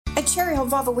Cherry Hill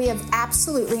Volvo, we have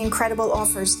absolutely incredible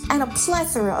offers and a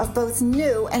plethora of both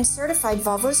new and certified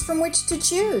Volvos from which to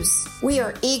choose. We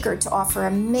are eager to offer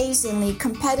amazingly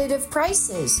competitive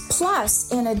prices,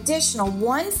 plus an additional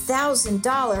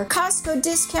 $1,000 Costco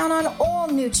discount on all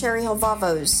new Cherry Hill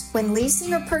Volvos. When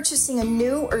leasing or purchasing a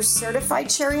new or certified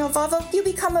Cherry Hill Volvo, you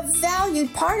become a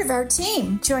valued part of our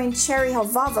team. Join Cherry Hill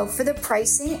Volvo for the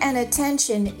pricing and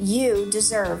attention you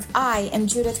deserve. I am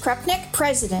Judith Krupnick,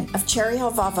 president of Cherry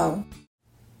Hill Volvo.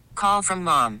 Call from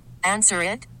mom. Answer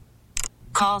it.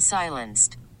 Call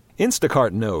silenced.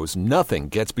 Instacart knows nothing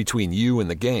gets between you and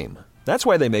the game. That's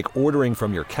why they make ordering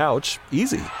from your couch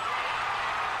easy.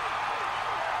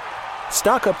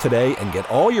 Stock up today and get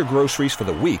all your groceries for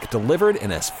the week delivered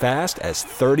in as fast as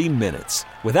 30 minutes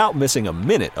without missing a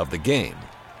minute of the game.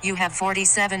 You have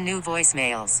 47 new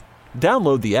voicemails.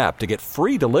 Download the app to get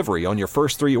free delivery on your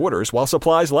first 3 orders while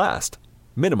supplies last.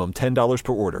 Minimum $10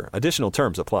 per order. Additional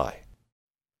terms apply.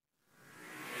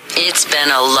 It's been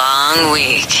a long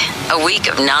week. A week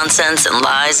of nonsense and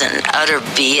lies and utter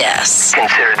BS.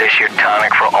 Consider this your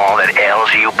tonic for all that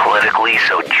ails you politically,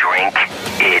 so drink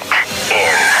it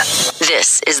in.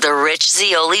 This is the Rich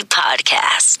Zeoli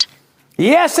Podcast.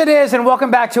 Yes, it is, and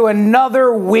welcome back to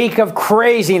another week of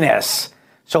craziness.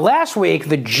 So last week,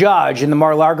 the judge in the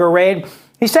Mar-a-Lago raid,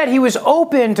 he said he was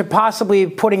open to possibly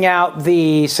putting out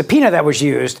the subpoena that was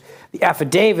used, the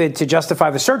affidavit to justify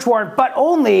the search warrant, but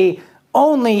only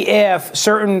if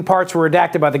certain parts were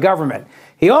redacted by the government.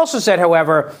 He also said,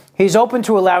 however, he's open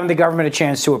to allowing the government a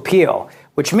chance to appeal,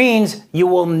 which means you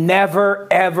will never,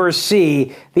 ever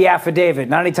see the affidavit,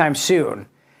 not anytime soon.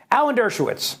 Alan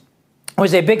Dershowitz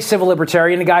was a big civil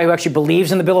libertarian, a guy who actually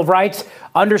believes in the Bill of Rights,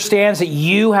 understands that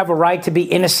you have a right to be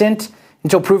innocent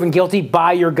until proven guilty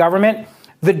by your government.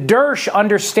 The Dersh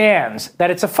understands that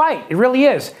it's a fight. It really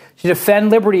is, to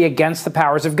defend liberty against the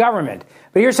powers of government.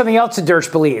 But here's something else that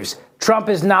Dersh believes. Trump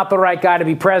is not the right guy to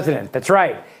be president. That's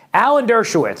right. Alan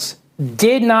Dershowitz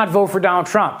did not vote for Donald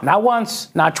Trump. Not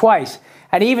once, not twice.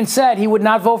 And he even said he would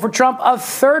not vote for Trump a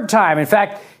third time. In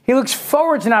fact, he looks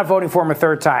forward to not voting for him a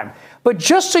third time. But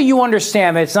just so you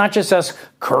understand that it's not just us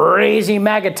crazy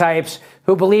MAGA types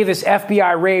who believe this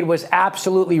FBI raid was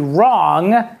absolutely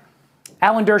wrong,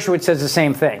 Alan Dershowitz says the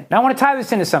same thing. Now, I want to tie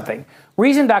this into something.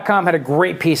 Reason.com had a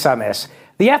great piece on this.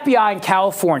 The FBI in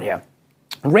California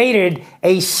raided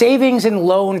a savings and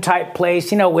loan type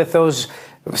place, with those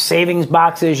savings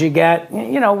boxes you get,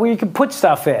 where you can put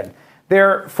stuff in.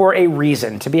 They're for a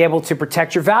reason, to be able to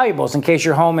protect your valuables in case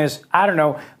your home is,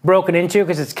 broken into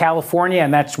because it's California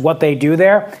and that's what they do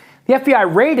there. The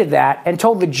FBI raided that and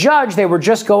told the judge they were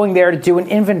just going there to do an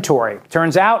inventory.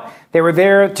 Turns out they were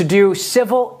there to do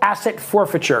civil asset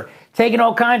forfeiture, taking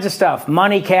all kinds of stuff,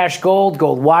 money, cash, gold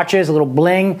watches, a little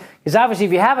bling. Because obviously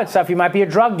if you have that stuff, you might be a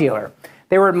drug dealer.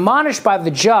 They were admonished by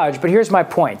the judge, but here's my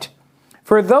point.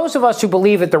 For those of us who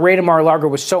believe that the raid of Mar-a-Lago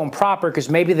was so improper because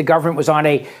maybe the government was on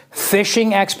a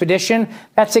fishing expedition,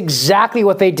 that's exactly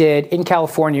what they did in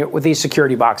California with these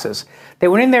security boxes. They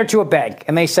went in there to a bank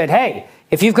and they said, hey,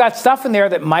 if you've got stuff in there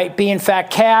that might be in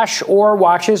fact cash or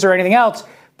watches or anything else,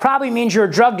 probably means you're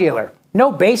a drug dealer.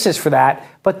 No basis for that,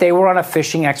 but they were on a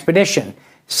fishing expedition.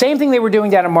 Same thing they were doing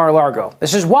down in Mar-a-Lago.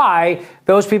 This is why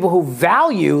those people who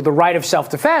value the right of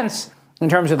self-defense in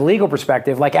terms of the legal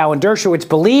perspective, like Alan Dershowitz,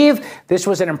 believe this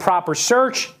was an improper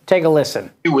search. Take a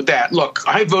listen. With that, look,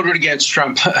 I voted against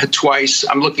Trump twice.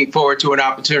 I'm looking forward to an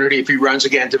opportunity, if he runs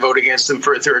again, to vote against him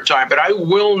for a third time. But I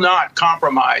will not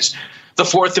compromise the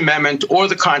Fourth Amendment or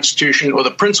the Constitution or the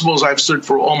principles I've stood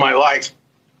for all my life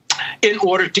in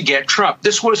order to get Trump.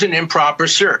 This was an improper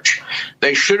search.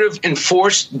 They should have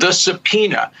enforced the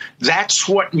subpoena. That's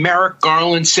what Merrick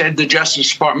Garland said the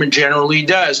Justice Department generally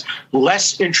does.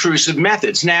 Less intrusive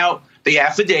methods. Now, the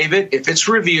affidavit, if it's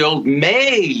revealed,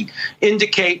 may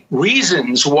indicate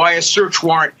reasons why a search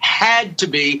warrant had to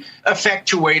be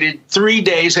effectuated 3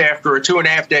 days after or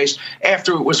 2.5 days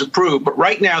after it was approved. But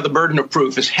right now, the burden of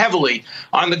proof is heavily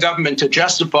on the government to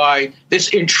justify this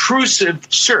intrusive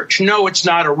search. No, it's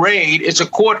not a raid. It's a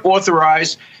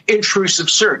court-authorized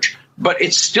intrusive search. But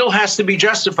it still has to be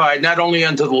justified, not only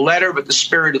under the letter, but the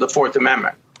spirit of the Fourth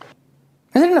Amendment.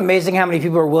 Isn't it amazing how many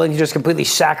people are willing to just completely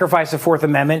sacrifice the Fourth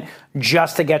Amendment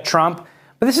just to get Trump?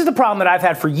 But this is the problem that I've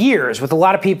had for years with a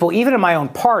lot of people, even in my own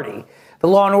party, the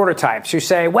law and order types who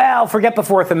say, well, forget the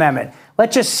Fourth Amendment.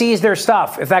 Let's just seize their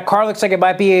stuff. If that car looks like it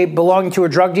might be belonging to a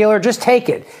drug dealer, just take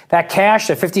it. That cash,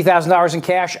 that $50,000 in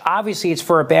cash, obviously it's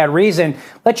for a bad reason.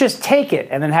 Let's just take it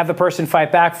and then have the person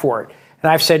fight back for it. And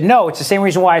I've said no. It's the same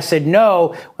reason why I said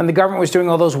no when the government was doing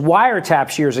all those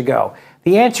wiretaps years ago.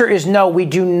 The answer is no. We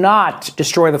do not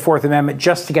destroy the Fourth Amendment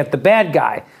just to get the bad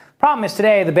guy. Problem is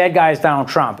today, the bad guy is Donald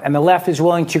Trump, and the left is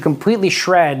willing to completely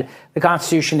shred the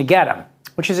Constitution to get him,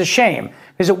 which is a shame.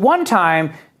 Because at one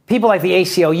time, people like the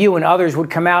ACLU and others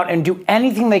would come out and do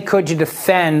anything they could to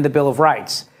defend the Bill of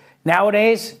Rights.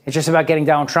 Nowadays, it's just about getting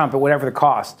Donald Trump at whatever the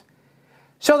cost.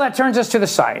 So that turns us to the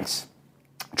science.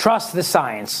 Trust the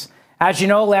science. As you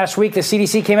know, last week, the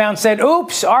CDC came out and said,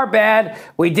 oops, our bad.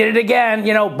 We did it again,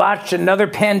 botched another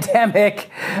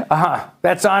pandemic.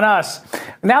 That's on us.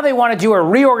 Now they want to do a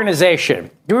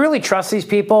reorganization. Do we really trust these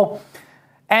people?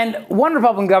 And one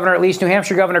Republican governor, at least New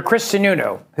Hampshire Governor Chris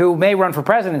Sununu, who may run for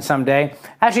president someday,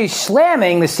 actually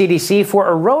slamming the CDC for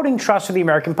eroding trust of the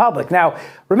American public. Now,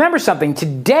 remember something.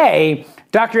 Today,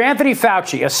 Dr. Anthony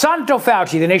Fauci, Asanto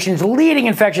Fauci, the nation's leading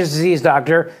infectious disease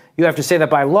doctor, you have to say that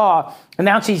by law,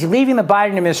 announced he's leaving the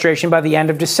Biden administration by the end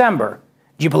of December.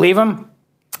 Do you believe him?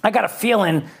 I got a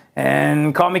feeling,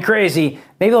 and call me crazy,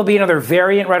 maybe there'll be another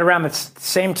variant right around the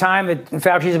same time that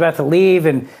Fauci's about to leave,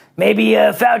 and maybe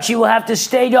Fauci will have to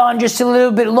stay on just a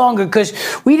little bit longer because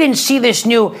we didn't see this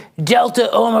new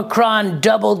Delta Omicron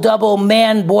double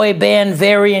man-boy band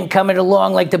variant coming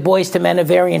along like the Boyz II Men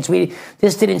variants. We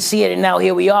just didn't see it, and now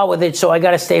here we are with it, so I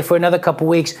got to stay for another couple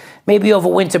weeks, maybe over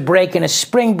winter break and a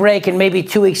spring break, and maybe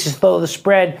 2 weeks to slow the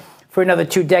spread for another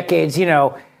 2 decades,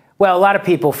 Well, a lot of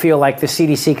people feel like the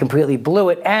CDC completely blew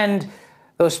it, and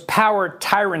those power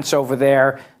tyrants over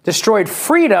there destroyed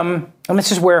freedom. And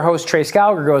this is where host Trace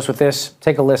Gallagher goes with this.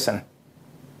 Take a listen.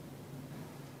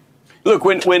 Look,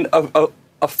 when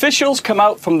officials come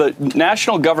out from the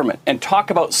national government and talk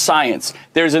about science,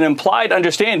 there's an implied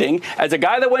understanding, as a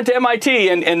guy that went to MIT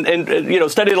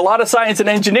and studied a lot of science and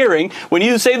engineering, when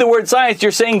you say the word science,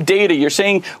 you're saying data, you're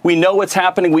saying we know what's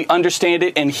happening, we understand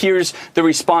it, and here's the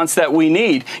response that we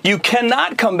need. You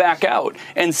cannot come back out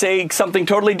and say something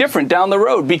totally different down the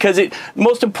road, because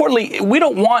most importantly, we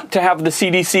don't want to have the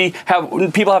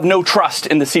CDC people have no trust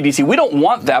in the CDC. We don't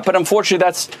want that, but unfortunately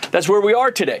that's where we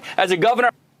are today. As a governor,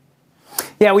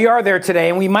 yeah, we are there today,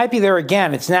 and we might be there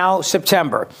again. It's now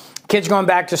September. Kids going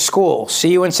back to school.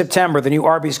 See you in September. The new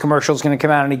Arby's commercial is going to come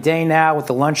out any day now with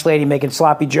the lunch lady making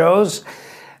sloppy joes.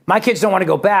 My kids don't want to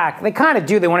go back. They kind of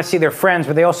do. They want to see their friends,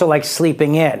 but they also like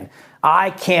sleeping in. I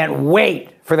can't wait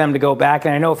for them to go back,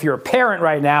 and I know if you're a parent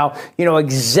right now, you know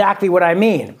exactly what I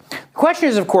mean. The question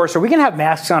is, of course, are we going to have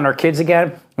masks on our kids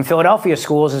again? In Philadelphia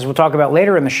schools, as we'll talk about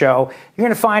later in the show, you're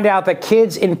going to find out that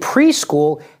kids in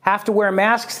preschool have to wear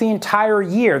masks the entire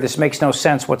year. This makes no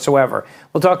sense whatsoever.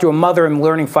 We'll talk to a mother in the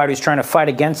learning fight who's trying to fight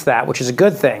against that, which is a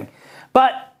good thing.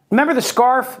 But remember the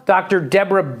scarf, Dr.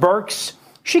 Deborah Birx?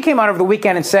 She came out over the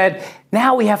weekend and said,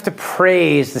 now we have to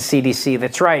praise the CDC.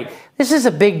 That's right. This is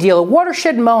a big deal, a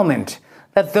watershed moment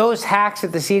that those hacks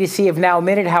at the CDC have now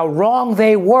admitted how wrong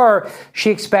they were.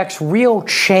 She expects real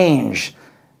change.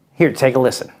 Here, take a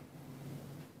listen.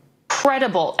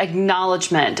 Incredible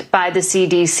acknowledgement by the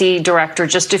CDC director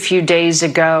just a few days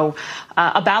ago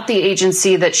about the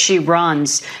agency that she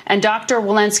runs. And Dr.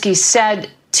 Walensky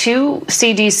said to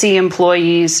CDC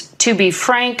employees, to be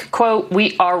frank, quote,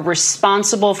 we are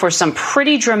responsible for some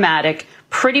pretty dramatic,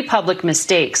 pretty public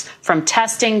mistakes, from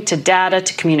testing to data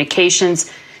to communications.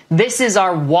 This is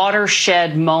our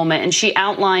watershed moment. And she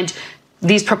outlined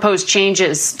these proposed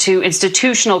changes to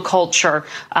institutional culture,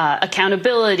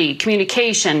 accountability,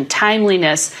 communication,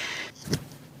 timeliness.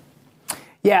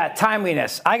 Yeah,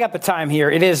 timeliness. I got the time here.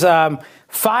 It is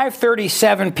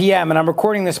 5:37 p.m. and I'm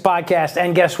recording this podcast.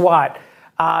 And guess what?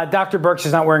 Dr. Birx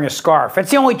is not wearing a scarf.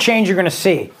 That's the only change you're going to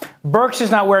see. Birx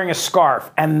is not wearing a scarf,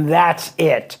 and that's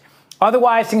it.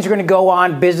 Otherwise, things are going to go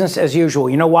on business as usual.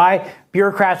 You know why?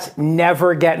 Bureaucrats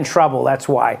never get in trouble. That's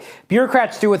why.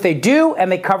 Bureaucrats do what they do,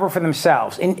 and they cover for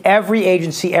themselves in every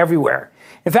agency everywhere.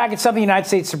 In fact, it's something the United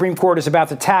States Supreme Court is about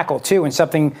to tackle, too, and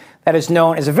something that is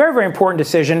known as a very, very important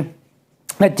decision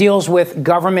that deals with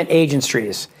government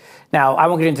agencies. Now, I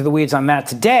won't get into the weeds on that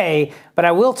today, but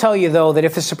I will tell you, though, that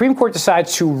if the Supreme Court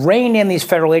decides to rein in these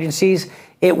federal agencies,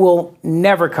 it will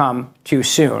never come too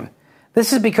soon.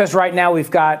 This is because right now we've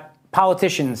got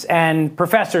politicians and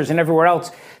professors and everywhere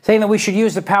else saying that we should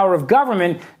use the power of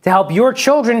government to help your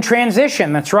children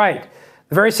transition. That's right.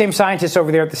 The very same scientists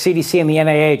over there at the CDC and the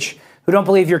NIH who don't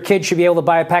believe your kids should be able to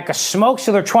buy a pack of smokes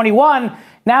till they're 21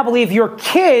 now believe your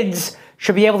kids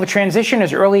should be able to transition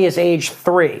as early as age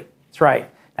 3. That's right.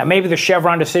 Now, maybe the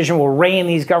Chevron decision will rein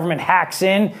these government hacks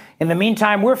in. In the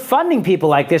meantime, we're funding people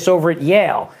like this over at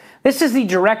Yale. This is the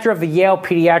director of the Yale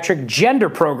Pediatric Gender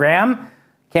Program.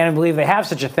 Can't even believe they have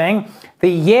such a thing. The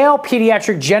Yale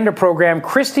Pediatric Gender Program,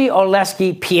 Christy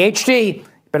Oleski, PhD,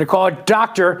 better call it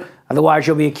doctor, otherwise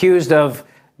you'll be accused of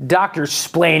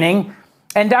doctor-splaining.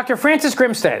 And Dr. Frances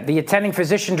Grimstead, the attending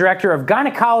physician director of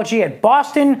gynecology at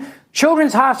Boston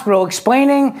Children's Hospital,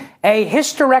 explaining a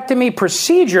hysterectomy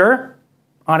procedure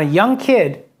on a young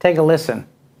kid. Take a listen.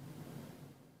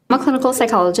 I'm a clinical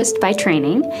psychologist by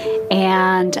training,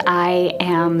 and I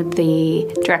am the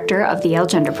director of the Yale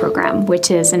Gender Program, which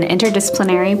is an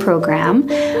interdisciplinary program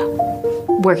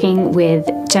working with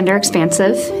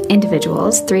gender-expansive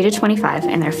individuals, 3 to 25,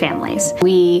 and their families.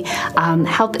 We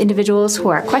help individuals who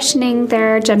are questioning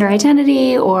their gender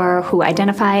identity or who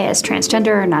identify as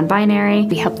transgender or non-binary.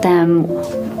 We help them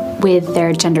with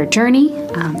their gender journey,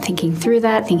 thinking through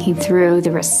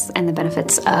the risks and the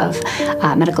benefits of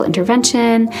medical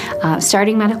intervention,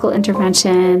 starting medical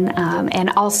intervention, and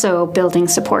also building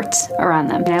supports around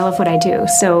them. And I love what I do,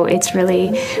 so it's really,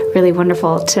 really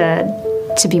wonderful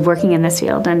to be working in this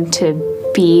field and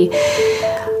to be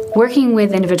working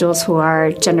with individuals who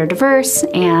are gender diverse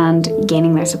and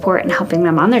gaining their support and helping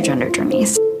them on their gender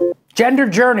journeys. Gender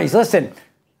journeys. Listen,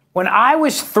 when I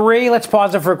was 3, let's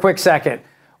pause it for a quick second.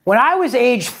 When I was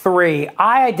age 3,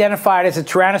 I identified as a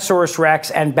Tyrannosaurus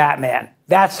Rex and Batman.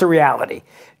 That's the reality.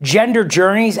 Gender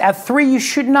journeys. At 3, you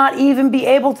should not even be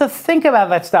able to think about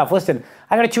that stuff. Listen,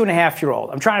 I got a 2.5-year-old.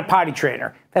 I'm trying to potty train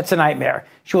her. That's a nightmare.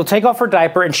 She will take off her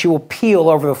diaper and she will peel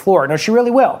over the floor. No, she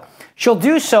really will. She'll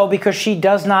do so because she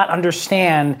does not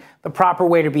understand the proper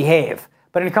way to behave.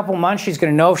 But in a couple months, she's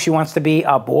going to know if she wants to be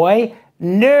a boy.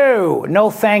 No,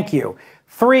 thank you.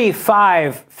 3,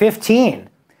 5, 15.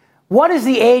 What is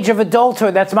the age of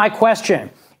adulthood? That's my question.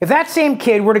 If that same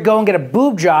kid were to go and get a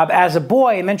boob job as a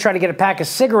boy and then try to get a pack of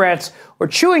cigarettes or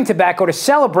chewing tobacco to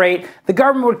celebrate, the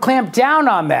government would clamp down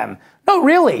on them. No,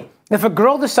 really. If a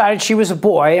girl decided she was a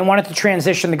boy and wanted to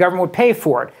transition, the government would pay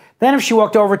for it. Then if she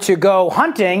walked over to go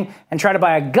hunting and try to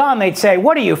buy a gun, they'd say,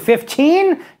 what are you,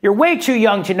 15? You're way too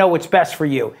young to know what's best for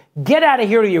you. Get out of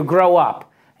here till you grow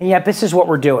up. And yet this is what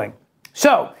we're doing.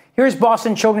 So here's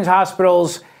Boston Children's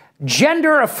Hospital's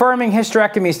gender-affirming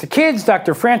hysterectomies to kids.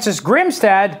 Dr. Frances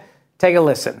Grimstead, take a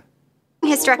listen.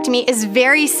 Hysterectomy is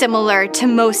very similar to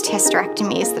most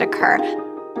hysterectomies that occur.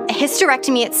 A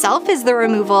hysterectomy itself is the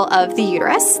removal of the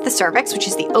uterus, the cervix, which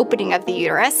is the opening of the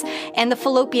uterus, and the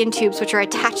fallopian tubes, which are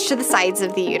attached to the sides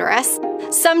of the uterus.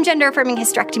 Some gender-affirming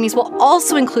hysterectomies will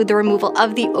also include the removal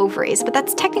of the ovaries, but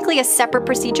that's technically a separate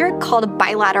procedure called a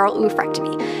bilateral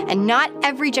oophorectomy. And not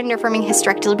every gender-affirming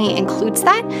hysterectomy includes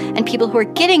that, and people who are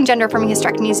getting gender-affirming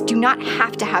hysterectomies do not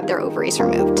have to have their ovaries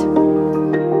removed.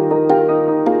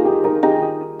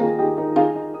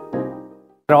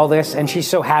 All this, and she's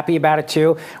so happy about it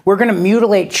too. We're going to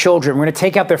mutilate children. We're going to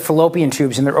take out their fallopian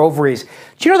tubes and their ovaries. Do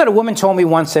you know that a woman told me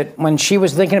once that when she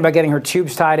was thinking about getting her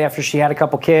tubes tied after she had a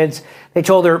couple kids, they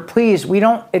told her, please, we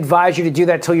don't advise you to do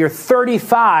that till you're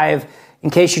 35 in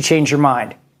case you change your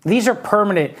mind. These are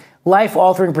permanent,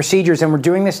 life-altering procedures, and we're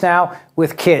doing this now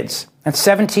with kids. At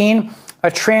 17, a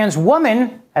trans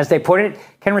woman, as they put it,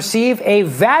 can receive a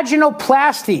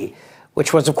vaginoplasty,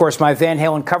 which was, of course, my Van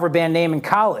Halen cover band name in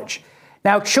college.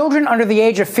 Now, children under the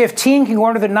age of 15 can go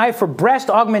under the knife for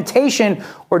breast augmentation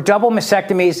or double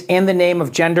mastectomies in the name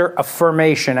of gender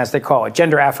affirmation, as they call it,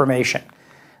 gender affirmation.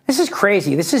 This is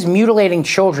crazy. This is mutilating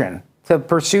children to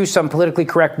pursue some politically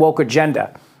correct woke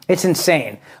agenda. It's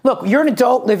insane. Look, you're an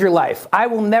adult, live your life. I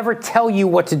will never tell you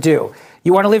what to do.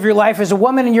 You want to live your life as a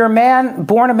woman and you're a man,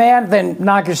 born a man, then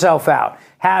knock yourself out.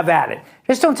 Have at it.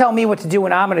 Just don't tell me what to do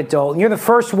when I'm an adult. And you're the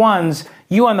first ones,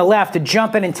 you on the left, to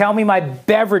jump in and tell me my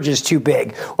beverage is too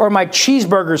big or my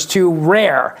cheeseburger's too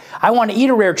rare. I want to eat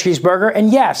a rare cheeseburger.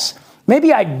 And yes,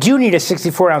 maybe I do need a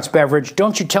 64-ounce beverage.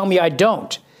 Don't you tell me I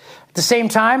don't. At the same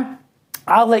time,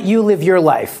 I'll let you live your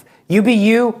life. You be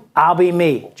you, I'll be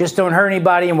me. Just don't hurt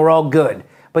anybody and we're all good.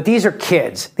 But these are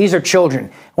kids. These are children.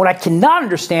 What I cannot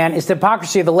understand is the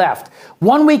hypocrisy of the left.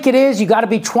 1 week it is, you got to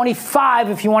be 25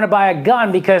 if you want to buy a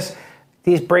gun because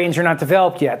these brains are not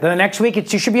developed yet. Then the next week,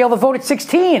 you should be able to vote at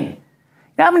 16. You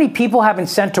know how many people have been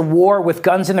sent to war with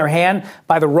guns in their hand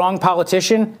by the wrong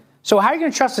politician? So how are you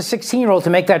going to trust a 16-year-old to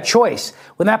make that choice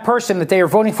when that person that they are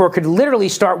voting for could literally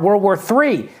start World War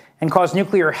III and cause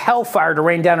nuclear hellfire to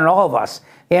rain down on all of us?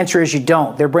 The answer is you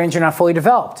don't. Their brains are not fully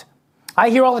developed. I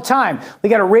hear all the time, we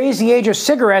got to raise the age of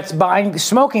cigarettes buying,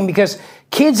 smoking because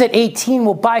kids at 18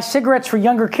 will buy cigarettes for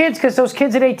younger kids because those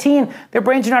kids at 18, their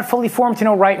brains are not fully formed to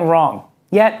know right and wrong.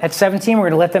 Yet at 17, we're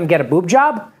going to let them get a boob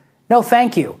job? No,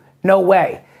 thank you. No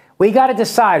way. We got to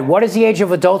decide what is the age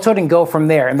of adulthood and go from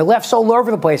there. And the left's all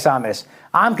over the place on this.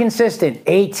 I'm consistent.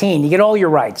 18. You get all your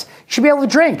rights. You should be able to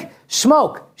drink,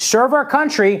 smoke, serve our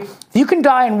country. If you can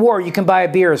die in war, you can buy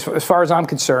a beer as far as I'm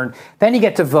concerned. Then you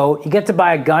get to vote. You get to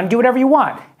buy a gun. Do whatever you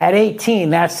want. At 18,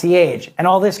 that's the age. And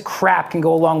all this crap can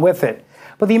go along with it.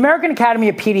 But the American Academy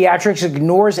of Pediatrics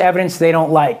ignores evidence they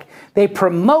don't like. They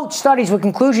promote studies with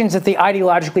conclusions that they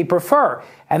ideologically prefer.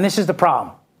 And this is the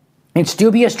problem. It's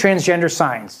dubious transgender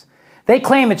science. They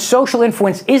claim its social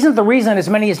influence isn't the reason as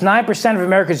many as 9% of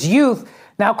America's youth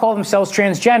now call themselves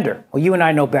transgender. Well, you and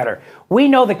I know better. We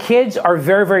know the kids are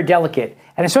very, very delicate.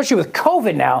 And especially with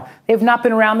COVID now, they've not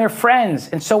been around their friends.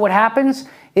 And so what happens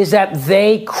is that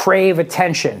they crave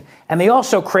attention. And they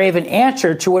also crave an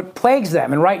answer to what plagues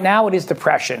them. And right now it is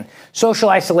depression, social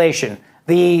isolation,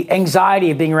 the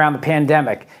anxiety of being around the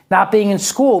pandemic, not being in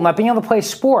school, not being able to play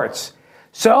sports.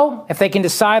 So if they can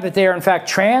decide that they are in fact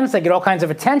trans, they get all kinds of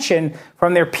attention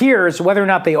from their peers. Whether or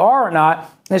not they are or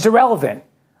not is irrelevant.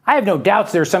 I have no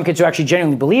doubts there are some kids who actually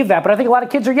genuinely believe that, but I think a lot of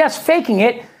kids are, yes, faking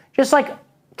it, just like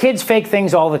kids fake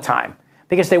things all the time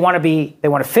because they want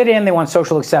to fit in, they want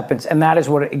social acceptance, and that is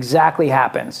what exactly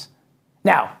happens.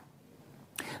 Now,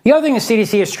 the other thing the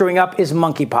CDC is screwing up is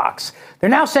monkeypox. They're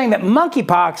now saying that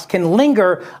monkeypox can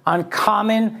linger on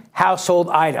common household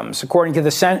items, according to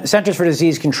the Centers for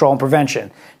Disease Control and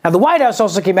Prevention. Now, the White House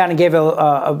also came out and gave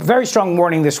a very strong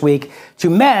warning this week to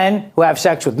men who have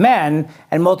sex with men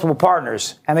and multiple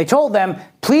partners. And they told them,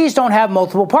 please don't have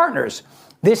multiple partners.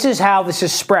 This is how this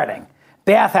is spreading.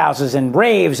 Bathhouses and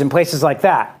raves and places like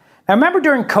that. Now, remember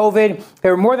during COVID, they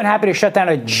were more than happy to shut down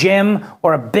a gym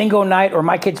or a bingo night or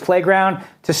my kid's playground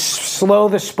to slow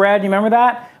the spread. You remember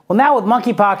that? Well, now with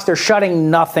monkeypox, they're shutting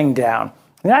nothing down.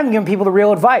 They're not even giving people the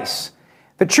real advice.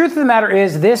 The truth of the matter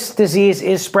is this disease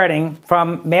is spreading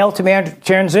from male to male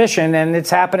transition, and it's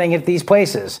happening at these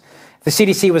places. If the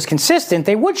CDC was consistent,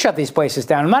 they would shut these places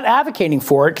down. I'm not advocating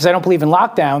for it because I don't believe in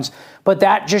lockdowns, but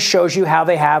that just shows you how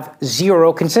they have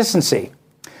zero consistency.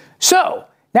 So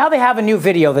now they have a new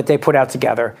video that they put out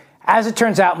together. As it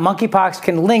turns out, monkeypox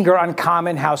can linger on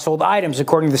common household items,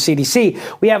 according to the CDC.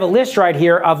 We have a list right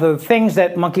here of the things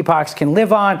that monkeypox can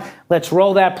live on. Let's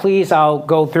roll that, please. I'll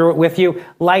go through it with you.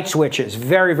 Light switches,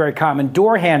 very, very common.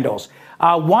 Door handles.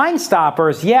 Wine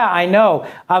stoppers, yeah, I know.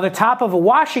 The top of a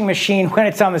washing machine when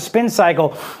it's on the spin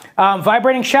cycle.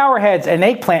 Vibrating shower heads, an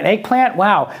eggplant. Eggplant,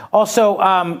 wow. Also,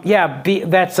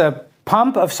 that's a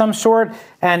pump of some sort,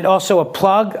 and also a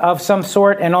plug of some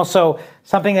sort, and also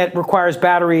something that requires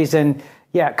batteries. And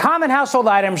yeah, common household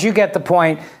items, you get the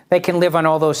point. They can live on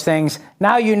all those things.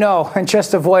 Now you know, and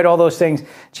just avoid all those things. Did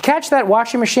you catch that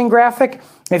washing machine graphic?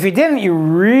 If you didn't, you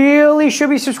really should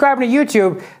be subscribing to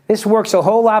YouTube. This works a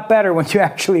whole lot better when you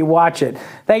actually watch it.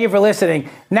 Thank you for listening.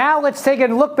 Now let's take a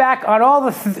look back on all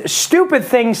the stupid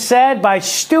things said by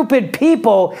stupid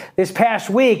people this past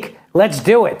week. Let's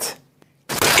do it.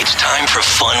 It's time for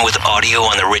fun with audio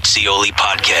on the Rich Zeoli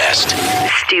Podcast.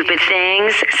 Stupid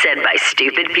things said by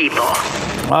stupid people.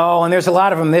 Oh, and there's a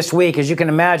lot of them this week, as you can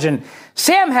imagine.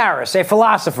 Sam Harris, a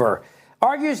philosopher,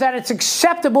 argues that it's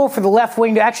acceptable for the left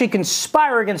wing to actually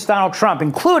conspire against Donald Trump,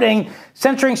 including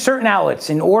censoring certain outlets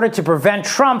in order to prevent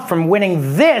Trump from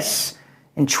winning this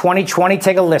in 2020.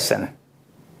 Take a listen.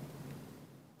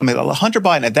 I mean, Hunter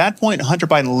Biden, at that point, Hunter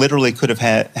Biden literally could have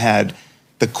had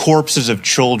the corpses of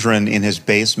children in his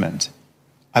basement.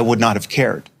 I would not have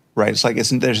cared, right? It's like,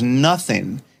 there's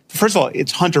nothing. First of all,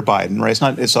 it's Hunter Biden, right?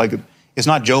 It's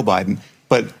not Joe Biden.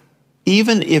 But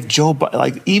even if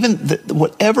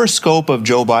whatever scope of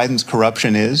Joe Biden's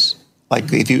corruption is, like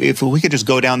if we could just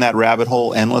go down that rabbit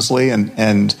hole endlessly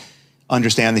and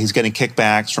understand that he's getting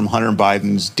kickbacks from Hunter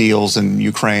Biden's deals in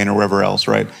Ukraine or wherever else,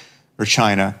 right? Or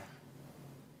China.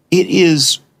 It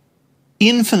is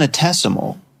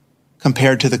infinitesimal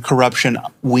compared to the corruption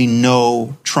we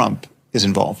know Trump is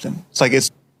involved in.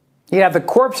 You have the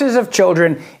corpses of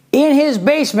children in his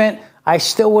basement. I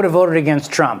still would have voted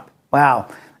against Trump. Wow.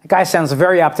 That guy sounds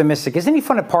very optimistic. Isn't he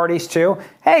fun at parties too?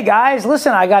 Hey guys,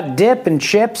 listen, I got dip and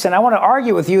chips and I want to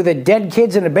argue with you that dead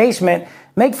kids in the basement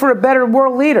make for a better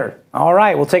world leader. All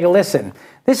right, we'll take a listen.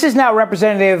 This is now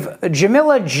Representative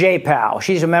Jamila Jayapal.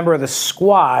 She's a member of the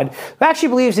squad who actually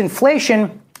believes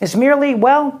inflation is merely,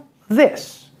 well,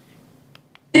 this.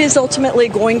 It is ultimately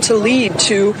going to lead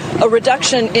to a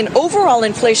reduction in overall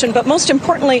inflation, but most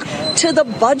importantly, to the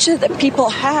budget that people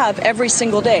have every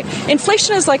single day.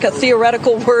 Inflation is like a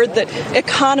theoretical word that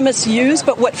economists use,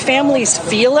 but what families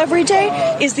feel every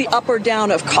day is the up or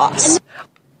down of costs.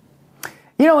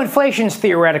 You know, inflation's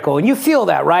theoretical, and you feel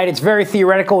that, right? It's very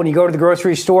theoretical when you go to the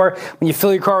grocery store, when you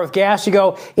fill your car with gas, you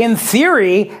go, in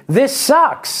theory, this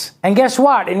sucks. And guess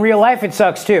what? In real life, it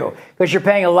sucks too, because you're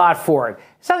paying a lot for it.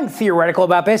 There's nothing theoretical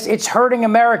about this. It's hurting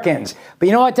Americans. But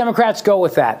you know what? Democrats go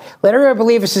with that. Let everybody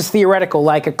believe this is theoretical,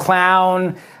 like a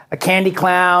clown, a candy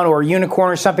clown, or a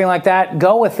unicorn or something like that.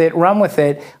 Go with it. Run with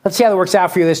it. Let's see how that works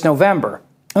out for you this November.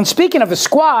 And speaking of the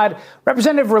squad,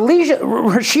 Representative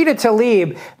Rashida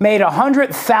Tlaib made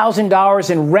 $100,000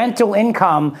 in rental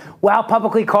income while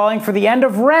publicly calling for the end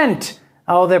of rent.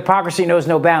 Oh, the hypocrisy knows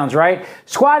no bounds, right?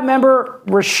 Squad member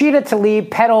Rashida Tlaib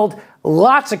peddled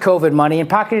lots of COVID money and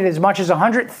pocketed as much as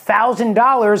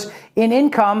 $100,000 in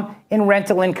income in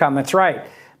rental income. That's right.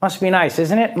 Must be nice,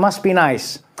 isn't it? Must be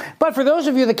nice. But for those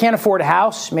of you that can't afford a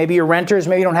house, maybe you're renters,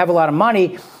 maybe you don't have a lot of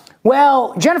money,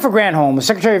 well, Jennifer Granholm, the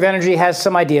Secretary of Energy, has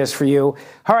some ideas for you.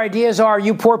 Her ideas are,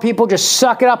 you poor people, just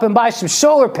suck it up and buy some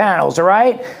solar panels, all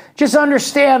right? Just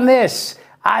understand this.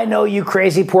 I know you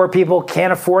crazy poor people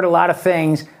can't afford a lot of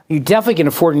things. You definitely can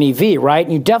afford an EV, right?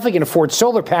 And you definitely can afford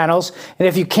solar panels. And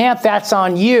if you can't, that's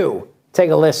on you. Take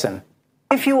a listen.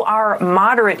 If you are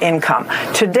moderate income,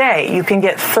 today you can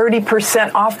get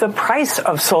 30% off the price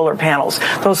of solar panels.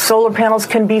 Those solar panels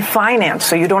can be financed,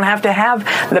 so you don't have to have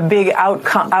the big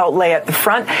outlay at the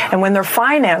front. And when they're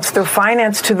financed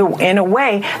in a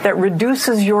way that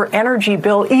reduces your energy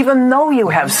bill, even though you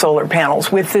have solar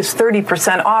panels. With this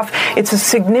 30% off, it's a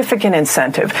significant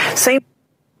incentive.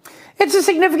 It's a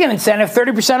significant incentive,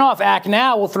 30% off. Act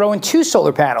now will throw in 2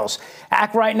 solar panels.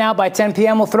 Act right now by 10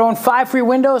 p.m. will throw in 5 free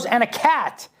windows and a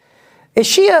cat. Is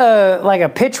she like a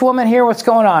pitch woman here? What's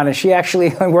going on? Is she actually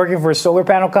working for a solar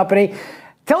panel company?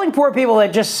 Telling poor people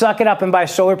that just suck it up and buy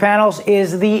solar panels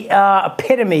is the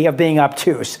epitome of being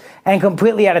obtuse and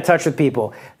completely out of touch with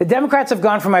people. The Democrats have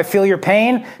gone from I feel your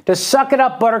pain to suck it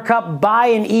up, buttercup, buy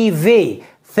an EV.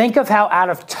 Think of how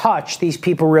out of touch these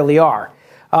people really are.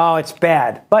 Oh, it's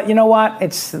bad. But you know what?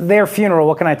 It's their funeral.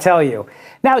 What can I tell you?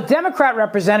 Now, Democrat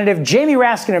Representative Jamie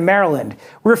Raskin of Maryland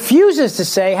refuses to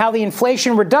say how the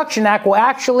Inflation Reduction Act will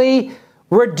actually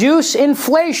reduce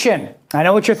inflation. I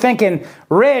know what you're thinking.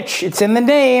 Rich, it's in the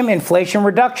name, Inflation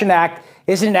Reduction Act.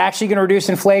 Isn't it actually going to reduce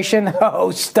inflation?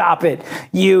 Oh, stop it.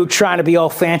 You trying to be all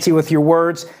fancy with your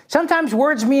words. Sometimes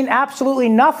words mean absolutely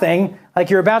nothing, like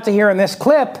you're about to hear in this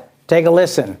clip. Take a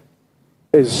listen.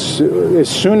 As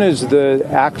soon as the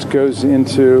act goes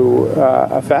into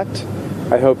effect,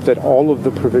 I hope that all of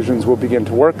the provisions will begin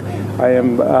to work. I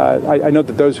know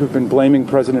that those who've been blaming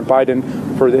President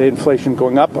Biden for the inflation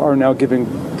going up are now giving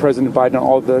President Biden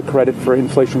all the credit for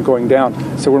inflation going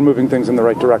down. So we're moving things in the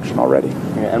right direction already.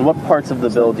 And what parts of the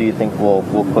bill do you think will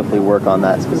quickly work on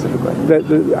that specifically?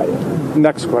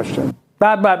 Next question.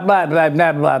 Blah, blah, blah, blah,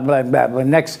 blah, blah, blah, blah, blah.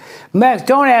 Next,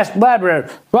 don't ask blah, blah,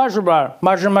 blah,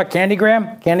 blah, Candy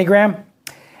Graham.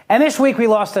 And this week we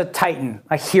lost a titan,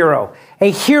 a hero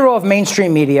of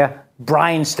mainstream media,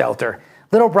 Brian Stelter.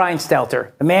 Little Brian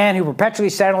Stelter, the man who perpetually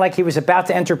sounded like he was about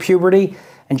to enter puberty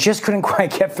and just couldn't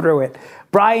quite get through it.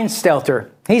 Brian Stelter,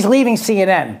 he's leaving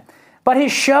CNN. But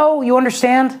his show, you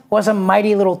understand, was a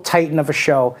mighty little titan of a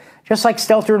show, just like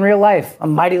Stelter in real life, a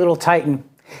mighty little titan.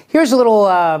 Here's a little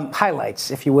highlights,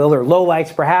 if you will, or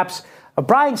lowlights perhaps, of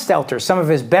Brian Stelter, some of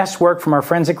his best work from our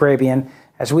friends at Grabien,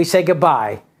 as we say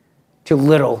goodbye to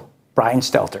little Brian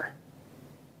Stelter.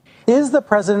 Is the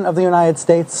President of the United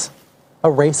States a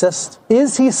racist?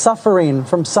 Is he suffering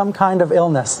from some kind of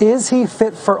illness? Is he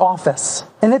fit for office?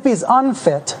 And if he's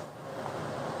unfit,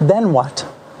 then what?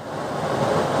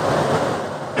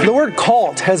 The word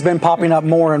cult has been popping up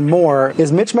more and more.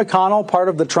 Is Mitch McConnell part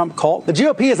of the Trump cult? The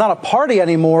GOP is not a party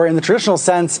anymore in the traditional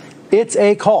sense. It's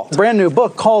a cult. A brand new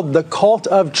book called The Cult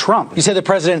of Trump. You say the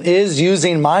president is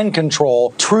using mind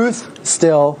control. Truth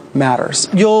still matters.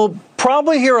 You'll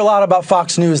probably hear a lot about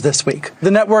Fox News this week. The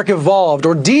network evolved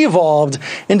or devolved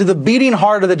into the beating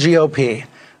heart of the GOP.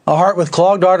 A heart with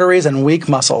clogged arteries and weak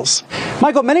muscles.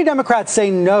 Michael, many Democrats say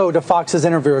no to Fox's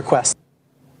interview request.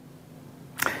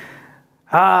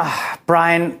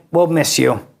 Brian, we'll miss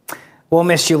you. We'll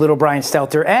miss you, little Brian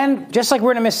Stelter. And just like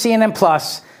we're going to miss CNN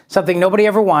Plus, something nobody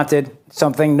ever wanted,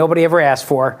 something nobody ever asked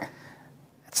for,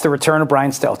 it's the return of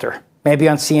Brian Stelter. Maybe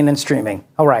on CNN streaming.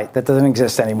 All right, that doesn't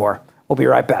exist anymore. We'll be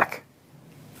right back.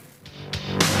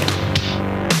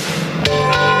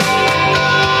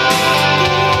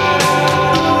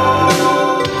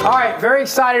 All right, very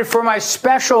excited for my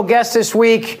special guest this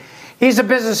week. He's a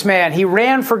businessman. He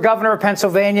ran for governor of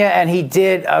Pennsylvania, and he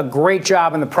did a great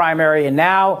job in the primary. And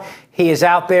now he is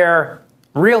out there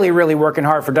really, really working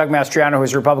hard for Doug Mastriano,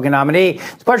 who's the Republican nominee.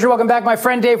 It's a pleasure to welcome back my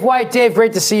friend Dave White. Dave,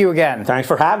 great to see you again. Thanks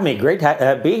for having me. Great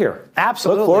to be here.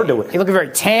 Absolutely. Look forward to it. You're looking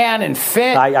very tan and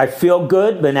fit. I feel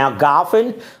good. Been out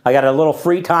golfing. I got a little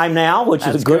free time now, which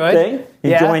is a good thing.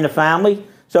 Enjoying the family.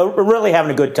 So we're really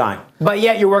having a good time. But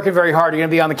yet you're working very hard. You're going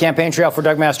to be on the campaign trail for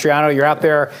Doug Mastriano. You're out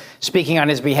there speaking on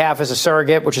his behalf as a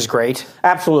surrogate, which is great.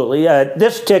 Absolutely.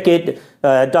 This ticket,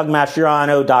 Doug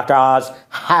Mastriano, Dr. Oz,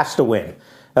 has to win.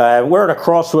 We're at a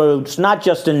crossroads, not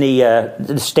just in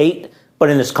the state, but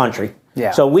in this country.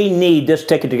 Yeah. So we need this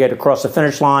ticket to get across the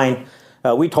finish line.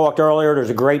 We talked earlier,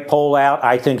 there's a great poll out.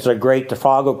 I think it's a great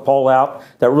Trafalgar poll out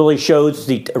that really shows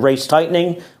the race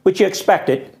tightening, which you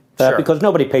expected because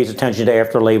nobody pays attention to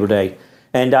after Labor Day.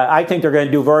 And I think they're going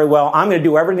to do very well. I'm going to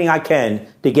do everything I can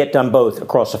to get them both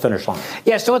across the finish line.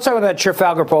 Yeah, so let's talk about that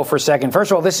Trafalgar poll for a second.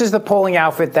 First of all, this is the polling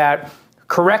outfit that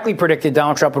correctly predicted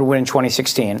Donald Trump would win in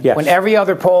 2016. Yes. When every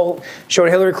other poll showed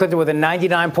Hillary Clinton with a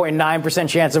 99.9%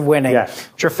 chance of winning. Yes.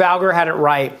 Trafalgar had it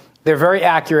right. They're very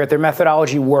accurate. Their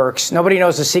methodology works. Nobody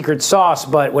knows the secret sauce,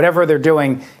 but whatever they're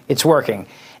doing, it's working.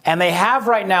 And they have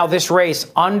right now this race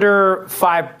under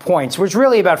 5 points, which is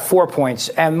really about 4 points,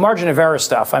 and margin of error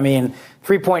stuff. I mean,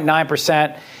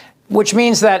 3.9%, which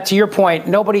means that, to your point,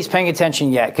 nobody's paying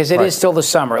attention yet because it is still the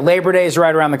summer. Labor Day is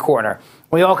right around the corner.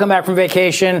 We all come back from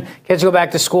vacation, kids go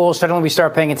back to school, suddenly we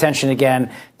start paying attention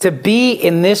again. To be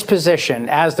in this position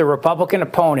as the Republican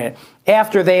opponent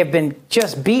after they have been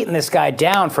just beating this guy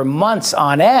down for months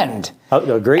on end.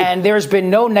 Agreed. And there's been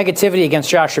no negativity against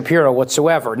Josh Shapiro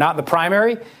whatsoever. Not in the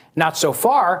primary, not so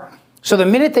far. So the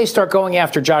minute they start going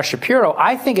after Josh Shapiro,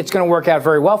 I think it's going to work out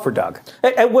very well for Doug.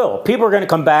 It will. People are going to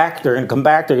come back. They're going to come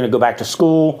back. They're going to go back to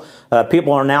school.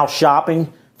 People are now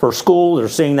shopping for school. They're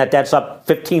seeing that that's up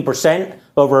 15%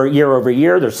 over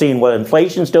year. They're seeing what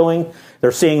inflation's doing.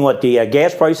 They're seeing what the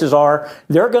gas prices are.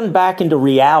 They're going back into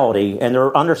reality, and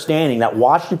they're understanding that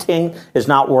Washington is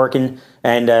not working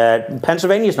and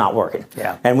Pennsylvania is not working.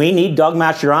 Yeah. And we need Doug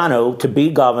Mastriano to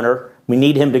be governor. We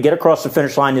need him to get across the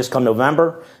finish line this come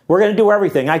November. We're going to do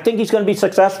everything. I think he's going to be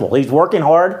successful. He's working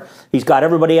hard. He's got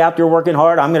everybody out there working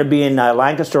hard. I'm going to be in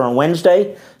Lancaster on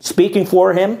Wednesday speaking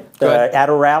for him at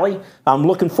a rally. I'm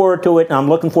looking forward to it, and I'm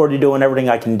looking forward to doing everything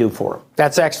I can do for him.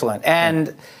 That's excellent. And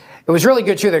it was really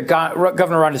good, too, that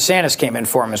Governor Ron DeSantis came in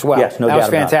for him as well. Yes, no doubt That was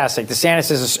about it. fantastic.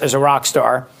 DeSantis is a rock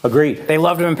star. Agreed. They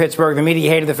loved him in Pittsburgh. The media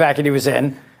hated the fact that he was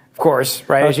in, of course,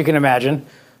 right, as you can imagine.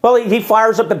 Well, he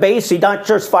fires up the base. He not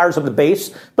just fires up the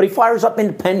base, but he fires up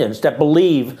independents that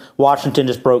believe Washington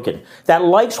is broken, that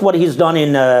likes what he's done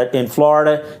in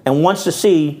Florida and wants to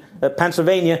see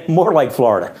Pennsylvania more like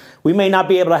Florida. We may not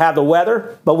be able to have the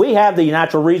weather, but we have the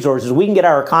natural resources. We can get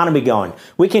our economy going.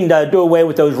 We can do away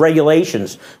with those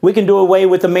regulations. We can do away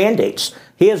with the mandates.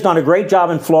 He has done a great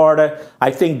job in Florida. I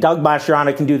think Doug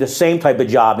Mastriano can do the same type of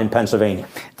job in Pennsylvania.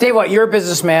 Dave, what? You're a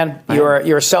businessman.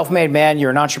 You're a self-made man.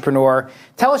 You're an entrepreneur.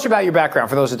 Tell us about your background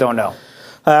for those that don't know.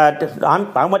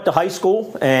 I went to high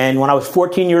school, and when I was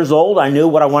 14 years old, I knew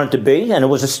what I wanted to be, and it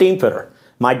was a steam fitter.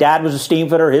 My dad was a steam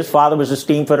fitter. His father was a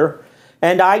steam fitter.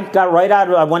 And I got right out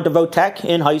of it. I went to Votech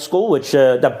in high school, which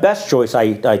the best choice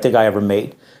I think I ever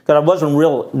made, because I wasn't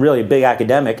really a big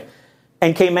academic,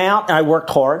 and came out and I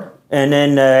worked hard. And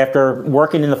then after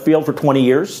working in the field for 20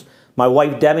 years, my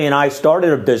wife Debbie and I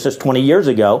started a business 20 years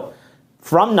ago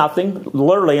from nothing,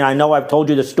 literally. And I know I've told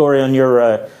you the story on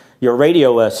your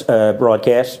radio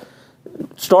broadcast.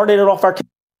 Started it off our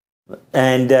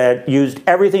and used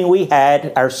everything we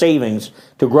had, our savings,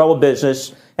 to grow a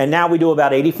business. And now we do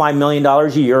about $85 million a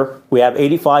year. We have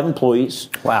 85 employees.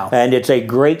 Wow. And it's a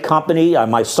great company.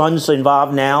 My son's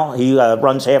involved now. He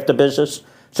runs half the business.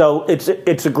 So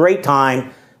it's a great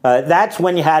time. That's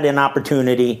when you had an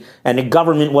opportunity and the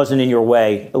government wasn't in your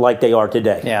way like they are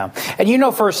today. Yeah. And you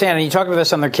know firsthand, and you talked about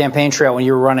this on their campaign trail when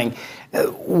you were running,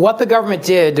 what the government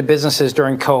did to businesses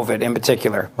during COVID in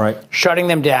particular. Right. Shutting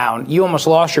them down. You almost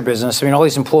lost your business. I mean, all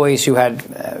these employees who had,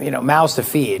 mouths to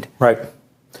feed. Right.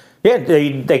 Yeah,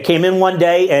 they came in one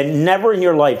day, and never in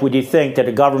your life would you think that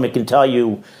the government can tell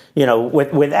you,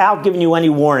 without giving you any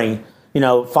warning,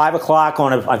 5 o'clock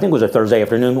on I think it was a Thursday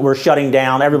afternoon, we're shutting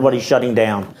down, everybody's shutting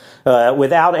down.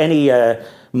 Without any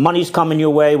monies coming your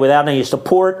way, without any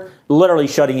support, literally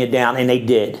shutting it down, and they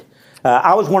did.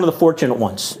 I was one of the fortunate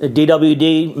ones.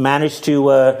 DWD managed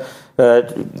to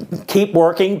keep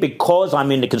working because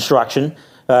I'm into construction.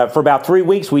 For about 3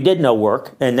 weeks, we did no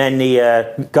work, and then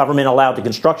the government allowed the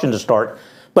construction to start.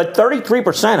 But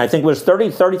 33%, I think it was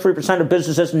 33% of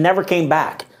businesses never came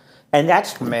back. And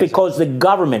that's amazing. Because the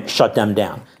government shut them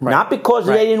down. Right. Not because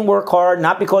they didn't work hard,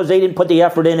 not because they didn't put the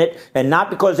effort in it, and not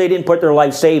because they didn't put their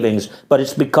life savings, but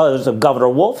it's because of Governor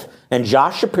Wolf and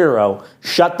Josh Shapiro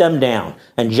shut them down.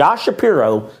 And Josh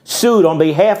Shapiro sued on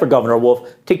behalf of Governor Wolf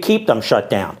to keep them shut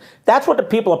down. That's what the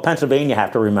people of Pennsylvania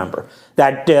have to remember.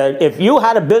 That if you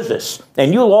had a business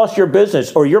and you lost your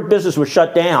business or your business was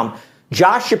shut down,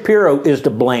 Josh Shapiro is to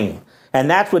blame. And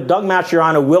that's what Doug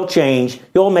Mastriano will change.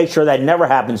 He'll make sure that never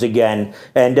happens again.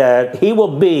 And he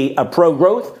will be a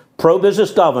pro-growth, pro-business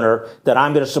governor that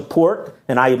I'm going to support,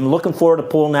 and I am looking forward to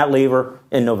pulling that lever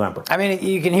in November. I mean,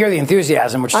 you can hear the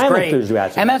enthusiasm, which is great.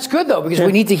 Enthusiasm. And that's good, though, because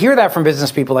we need to hear that from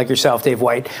business people like yourself, Dave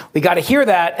White. We got to hear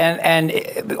that,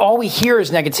 and all we hear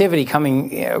is negativity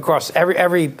coming across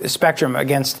every spectrum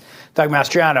against Doug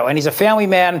Mastriano. And he's a family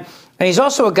man, and he's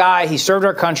also a guy, he served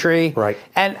our country. Right.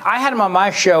 And I had him on my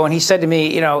show, and he said to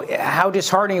me, how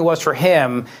disheartening it was for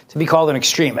him to be called an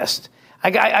extremist.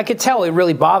 I could tell it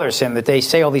really bothers him that they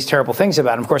say all these terrible things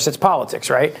about him. Of course, it's politics,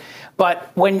 right?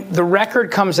 But when the record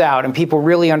comes out and people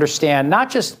really understand not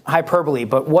just hyperbole,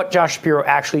 but what Josh Shapiro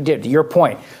actually did, to your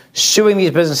point, suing these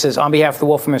businesses on behalf of the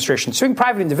Wolf administration, suing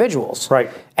private individuals.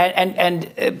 Right.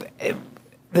 And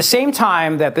the same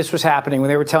time that this was happening, when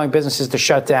they were telling businesses to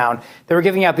shut down, they were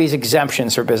giving out these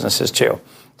exemptions for businesses, too,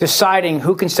 deciding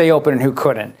who can stay open and who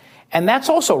couldn't. And that's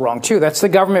also wrong, too. That's the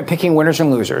government picking winners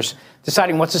and losers,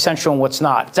 deciding what's essential and what's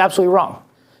not. It's absolutely wrong.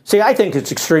 See, I think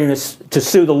it's extremist to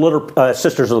sue the little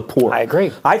Sisters of the Poor. I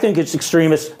agree. I think it's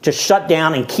extremist to shut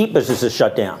down and keep businesses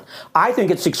shut down. I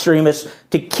think it's extremist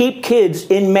to keep kids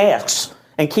in masks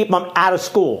and keep them out of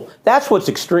school. That's what's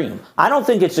extreme. I don't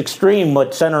think it's extreme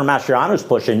what Senator Mastriano is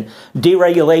pushing,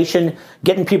 deregulation,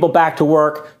 getting people back to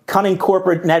work, cutting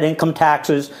corporate net income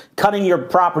taxes, cutting your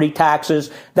property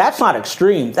taxes. That's not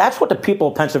extreme. That's what the people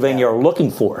of Pennsylvania are looking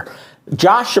for.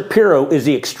 Josh Shapiro is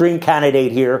the extreme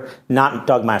candidate here, not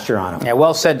Doug Mastriano. Yeah,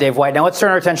 well said, Dave White. Now let's turn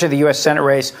our attention to the U.S. Senate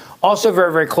race. Also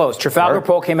very, very close. Trafalgar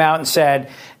poll came out and said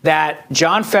that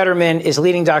John Fetterman is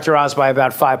leading Dr. Oz by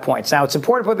about 5 points. Now, it's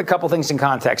important to put a couple things in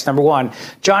context. Number one,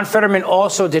 John Fetterman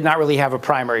also did not really have a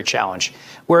primary challenge,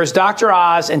 whereas Dr.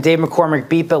 Oz and Dave McCormick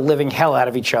beat the living hell out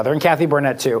of each other, and Kathy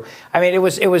Barnett, too. I mean, it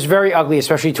was very ugly,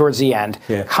 especially towards the end.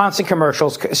 Yeah. Constant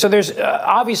commercials. So there's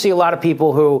obviously a lot of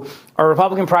people who are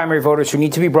Republican primary voters who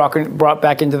need to be brought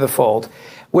back into the fold.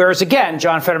 Whereas, again,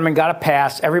 John Fetterman got a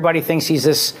pass. Everybody thinks he's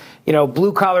this,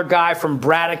 blue-collar guy from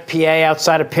Braddock, PA,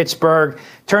 outside of Pittsburgh.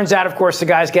 Turns out, of course, the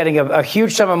guy's getting a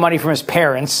huge sum of money from his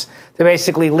parents to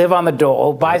basically live on the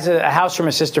dole, buys a house from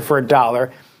his sister for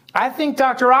 $1. I think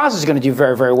Dr. Oz is going to do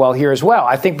very, very well here as well.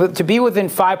 I think to be within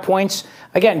 5 points,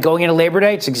 again, going into Labor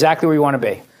Day, it's exactly where you want to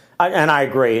be. And I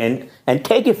agree. And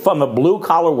take it from a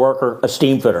blue-collar worker, a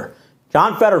steam fitter.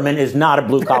 John Fetterman is not a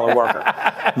blue-collar worker.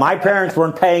 My parents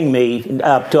weren't paying me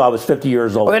up till I was 50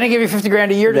 years old. Well, they didn't give you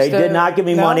 $50,000 a year? They did not give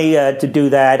me money to do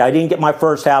that. I didn't get my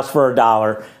first house for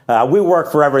 $1. We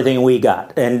worked for everything we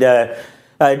got. And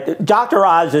Dr.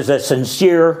 Oz is a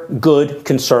sincere, good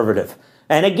conservative.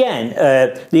 And again,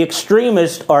 the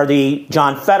extremists are the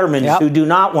John Fettermans who do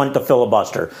not want the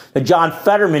filibuster. The John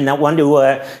Fetterman that want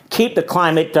to keep the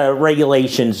climate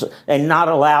regulations and not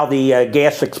allow the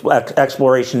gas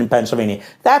exploration in Pennsylvania.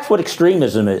 That's what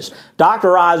extremism is.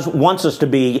 Dr. Oz wants us to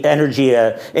be energy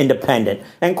independent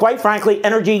and, quite frankly,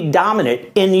 energy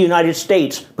dominant in the United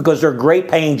States because they're great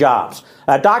paying jobs.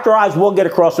 Dr. Oz will get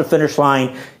across the finish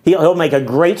line. He'll make a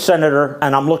great senator,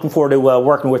 and I'm looking forward to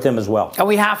working with him as well. And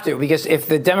we have to, because if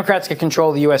the Democrats get control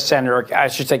of the U.S. Senate, or I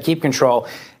should say keep control,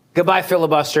 goodbye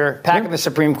filibuster, pack in the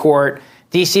Supreme Court,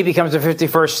 D.C. becomes the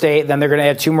 51st state, then they're going to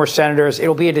add 2 more senators.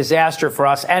 It'll be a disaster for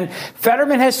us. And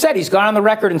Fetterman has said, he's gone on the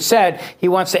record and said he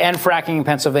wants to end fracking in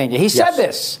Pennsylvania. He said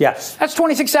this. Yes. That's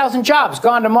 26,000 jobs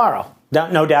gone tomorrow.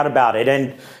 No doubt about it.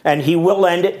 And he will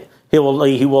end it. He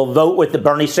will vote with the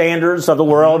Bernie Sanders of the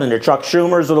world and the Chuck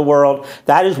Schumers of the world.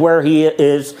 That is where he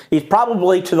is. He's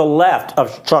probably to the left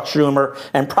of Chuck Schumer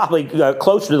and probably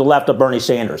closer to the left of Bernie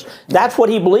Sanders. That's what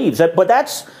he believes. But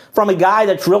that's from a guy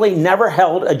that's really never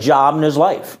held a job in his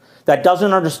life, that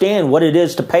doesn't understand what it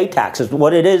is to pay taxes,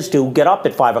 what it is to get up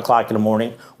at 5 o'clock in the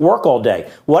morning, work all day,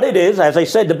 what it is, as I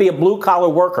said, to be a blue-collar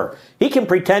worker. He can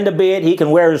pretend to be it. He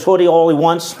can wear his hoodie all he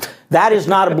wants. That is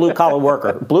not a blue-collar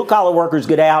worker. Blue-collar workers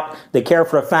get out, they care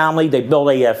for a family, they build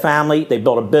a family, they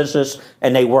build a business,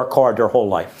 and they work hard their whole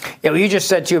life. Yeah, well, you just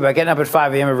said, too, about getting up at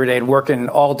 5 a.m. every day and working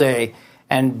all day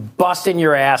and busting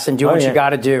your ass and doing what you got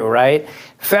to do, right?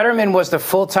 Fetterman was the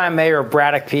full-time mayor of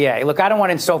Braddock, PA. Look, I don't want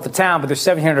to insult the town, but there's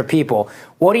 1,700 people.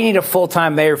 What do you need a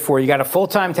full-time mayor for? You got a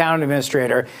full-time town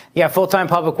administrator. You got full-time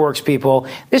public works people.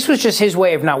 This was just his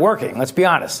way of not working. Let's be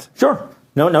honest. Sure.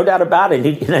 No doubt about it.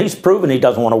 He's proven he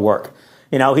doesn't want to work.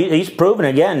 He's proven,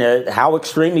 again, how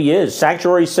extreme he is.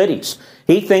 Sanctuary cities.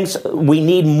 He thinks we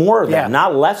need more of them,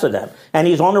 not less of them. And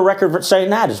he's on the record for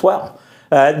saying that as well.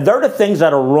 They're the things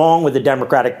that are wrong with the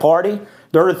Democratic Party.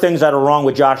 They're the things that are wrong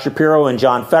with Josh Shapiro and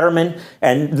John Fetterman.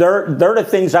 And they're the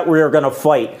things that we are going to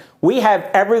fight. We have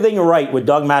everything right with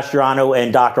Doug Mastriano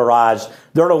and Dr. Oz.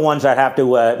 They're the ones that have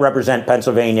to represent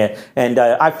Pennsylvania. And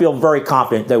I feel very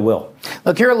confident they will.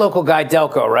 Look, you're a local guy,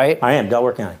 Delco, right? I am,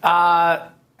 Delaware County.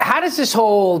 How does this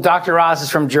whole Dr. Oz is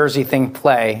from Jersey thing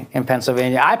play in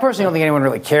Pennsylvania? I personally don't think anyone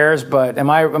really cares, but am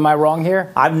I wrong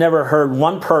here? I've never heard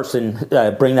one person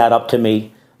bring that up to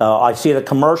me. I see the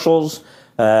commercials.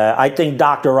 I think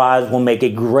Dr. Oz will make a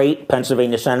great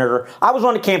Pennsylvania senator. I was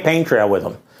on the campaign trail with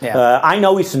him. Yeah. I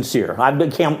know he's sincere.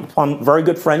 I'm very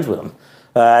good friends with him.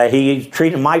 He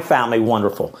treated my family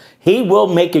wonderful. He will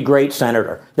make a great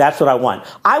senator. That's what I want.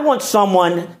 I want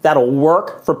someone that'll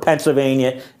work for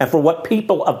Pennsylvania and for what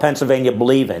people of Pennsylvania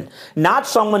believe in. Not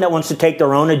someone that wants to take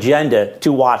their own agenda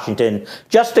to Washington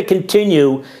just to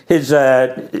continue his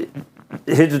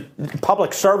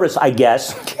public service, I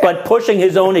guess, but pushing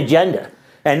his own agenda.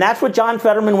 And that's what John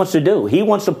Fetterman wants to do. He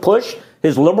wants to push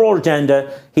his liberal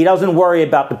agenda. He doesn't worry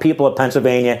about the people of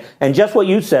Pennsylvania. And just what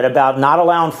you said about not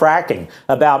allowing fracking,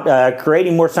 about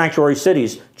creating more sanctuary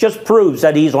cities, just proves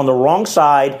that he's on the wrong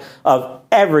side of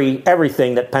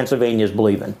everything that Pennsylvanians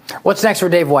believe in. What's next for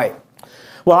Dave White?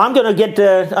 Well, I'm going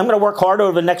to work hard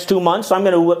over the next 2 months. I'm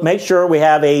going to make sure we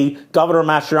have a Governor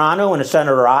Mastriano and a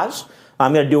Senator Oz.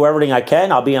 I'm going to do everything I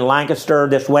can. I'll be in Lancaster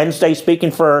this Wednesday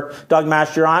speaking for Doug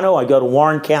Mastriano. I go to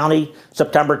Warren County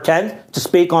September 10th to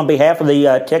speak on behalf of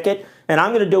the ticket. And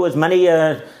I'm going to do as many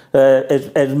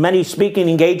speaking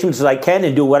engagements as I can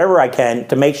and do whatever I can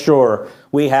to make sure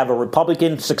we have a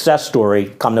Republican success story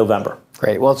come November.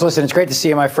 Great. Well, listen, it's great to see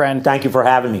you, my friend. Thank you for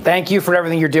having me. Thank you for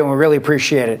everything you're doing. We really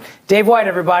appreciate it. Dave White,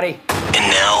 everybody. And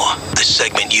now, the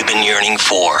segment you've been yearning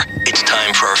for. It's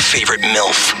time for our favorite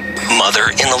MILF,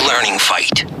 Mother in the Learning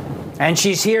Fight. And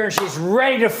she's here. She's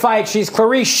ready to fight. She's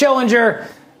Clarice Schillinger.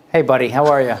 Hey, buddy. How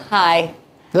are you? Hi.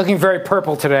 Looking very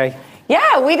purple today.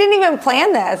 Yeah, we didn't even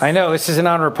plan this. I know. This is in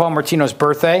honor of Paul Martino's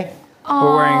birthday. Aww.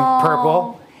 We're wearing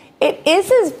purple. It is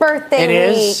his birthday week. It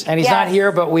week. is. And he's not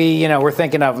here, but we're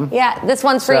thinking of him. Yeah, this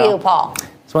one's for you, Paul.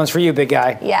 This one's for you, big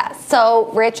guy. Yeah.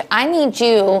 So, Rich, I need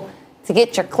you to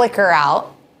get your clicker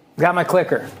out. Got my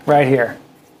clicker right here.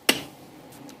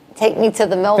 Take me to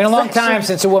the MILF Been a long section. time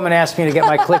since a woman asked me to get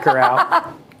my clicker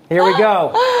out. Here we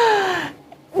go.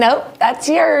 Nope, that's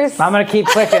yours. I'm going to keep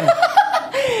clicking.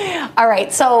 All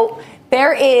right, so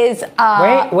there is...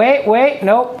 Wait.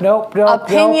 Nope.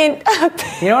 Opinion. Nope.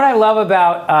 You know what I love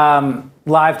about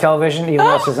live television, even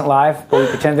though this isn't live, but we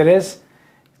pretend it is?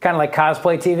 It's kind of like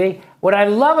cosplay TV. What I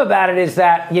love about it is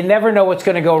that you never know what's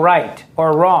going to go right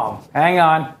or wrong. Hang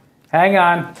on. Hey,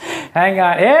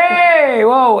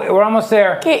 whoa, we're almost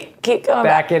there. Keep going.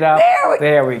 Back it up.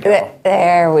 There we go.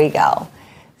 There we go.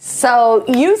 So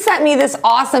you sent me this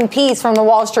awesome piece from the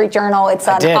Wall Street Journal. It's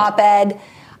an op-ed.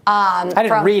 I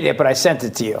didn't read it, but I sent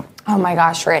it to you. Oh my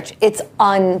gosh, Rich. It's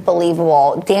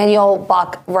unbelievable. Daniel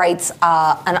Buck writes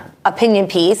an opinion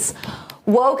piece.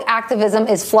 Woke activism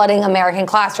is flooding American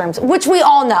classrooms, which we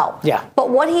all know. Yeah. But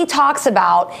what he talks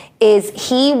about is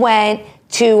he went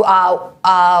to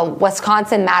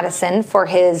Wisconsin-Madison for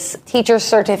his teacher's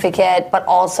certificate, but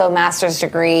also master's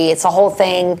degree. It's a whole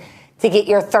thing to get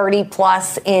your 30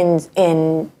 plus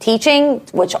in teaching,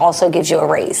 which also gives you a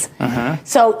raise. Mm-hmm.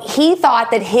 So he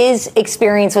thought that his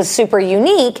experience was super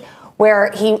unique, where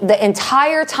the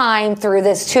entire time through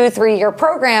this 2-3 year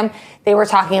program, they were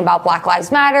talking about Black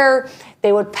Lives Matter.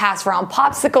 They would pass around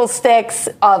popsicle sticks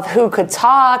of who could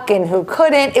talk and who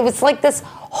couldn't. It was like this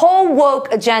whole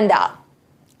woke agenda.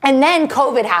 And then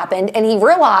COVID happened, and he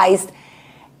realized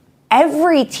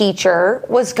every teacher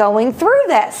was going through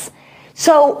this.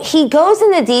 So he goes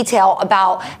into detail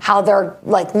about how they're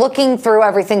like looking through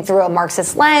everything through a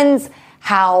Marxist lens.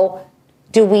 How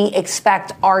do we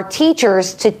expect our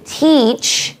teachers to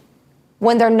teach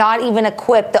when they're not even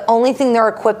equipped? The only thing they're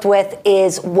equipped with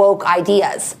is woke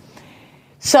ideas.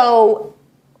 So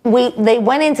they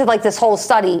went into like this whole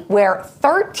study where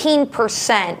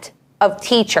 13% of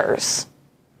teachers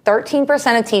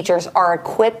are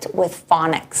equipped with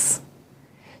phonics.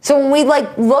 So when we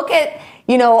like look at,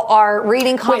 our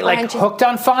reading comprehension. Wait, like hooked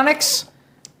on phonics?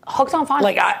 Hooked on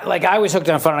phonics. Like I was hooked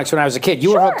on phonics when I was a kid.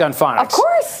 You were hooked on phonics. Of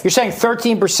course. You're saying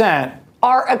 13%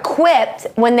 are equipped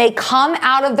when they come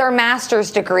out of their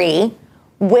master's degree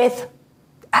with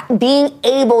being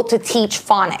able to teach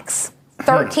phonics.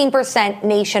 13%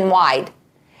 nationwide.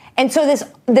 And so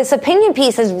this opinion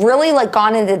piece has really like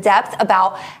gone into depth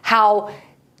about how,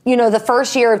 the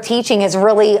first year of teaching is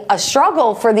really a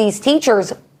struggle for these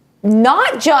teachers,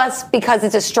 not just because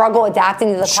it's a struggle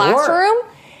adapting to the classroom.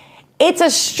 It's a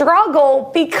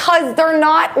struggle because they're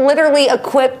not literally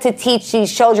equipped to teach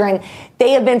these children.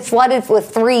 They have been flooded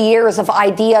with 3 years of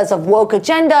ideas of woke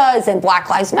agendas and Black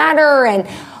Lives Matter and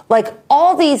like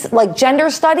all these like gender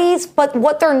studies. But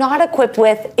what they're not equipped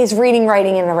with is reading,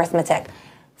 writing, and arithmetic,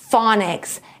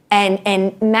 phonics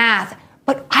and math.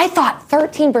 But I thought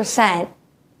 13%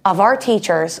 of our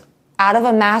teachers out of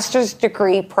a master's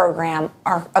degree program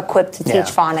are equipped to teach Yeah.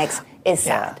 phonics is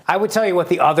sad. I would tell you what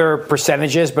the other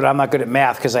percentage is, but I'm not good at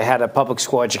math because I had a public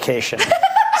school education.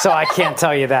 So I can't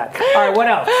tell you that. All right, what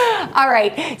else? All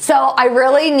right. So I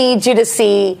really need you to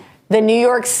see the New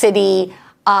York City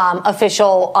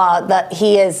official.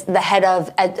 He is the head of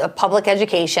public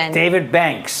education. David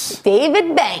Banks.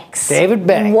 David Banks. David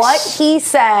Banks. What he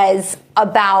says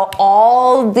about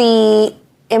all the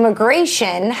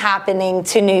immigration happening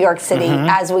to New York City,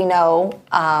 as we know.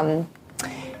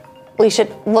 We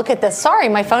should look at this. Sorry,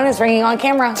 my phone is ringing on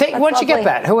camera. Once you get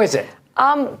that, who is it?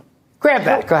 Grab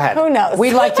that. Go ahead. Who knows?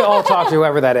 We'd like to all talk to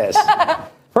whoever that is.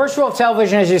 First rule of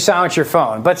television is you silence your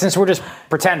phone. But since we're just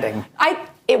pretending.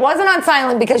 It wasn't on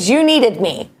silent because you needed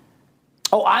me.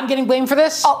 Oh, I'm getting blamed for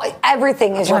this? Oh,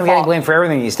 everything is your I'm fault. getting blamed for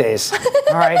everything these days.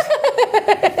 All right.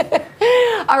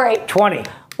 All right. 20.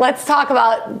 Let's talk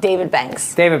about David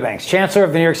Banks. David Banks, Chancellor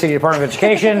of the New York City Department of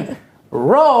Education.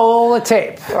 Roll a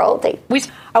tape. Roll a tape.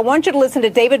 I want you to listen to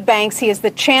David Banks. He is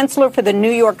the Chancellor for the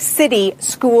New York City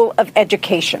School of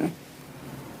Education.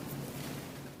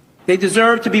 They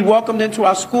deserve to be welcomed into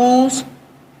our schools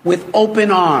with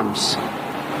open arms.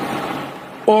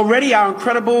 Already, our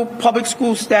incredible public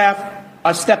school staff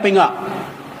are stepping up,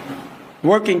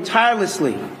 working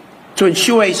tirelessly to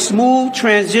ensure a smooth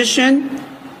transition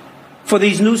for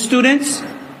these new students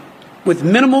with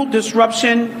minimal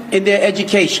disruption in their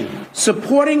education.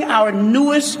 Supporting our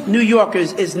newest New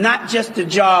Yorkers is not just the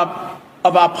job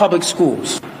of our public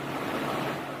schools.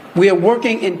 We are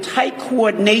working in tight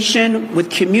coordination with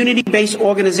community-based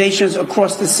organizations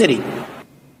across the city.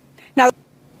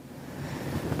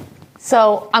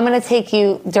 So I'm going to take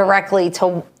you directly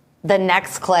to the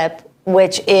next clip,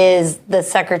 which is the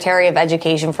Secretary of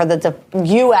Education for the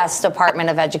U.S. Department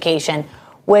of Education,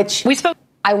 which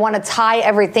I want to tie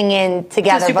everything in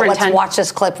together, but let's watch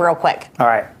this clip real quick. All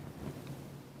right.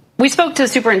 We spoke to the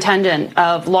superintendent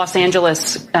of Los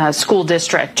Angeles School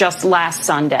District just last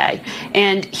Sunday,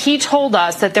 and he told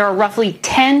us that there are roughly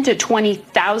 10 to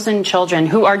 20,000 children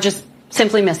who are just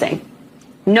simply missing.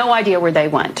 No idea where they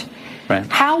went. Right.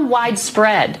 How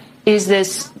widespread is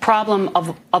this problem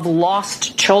of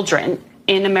lost children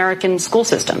in American school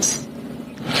systems?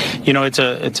 You know, it's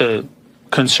a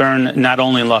concern not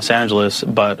only in Los Angeles,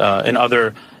 but in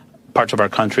other parts of our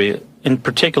country, in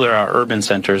particular our urban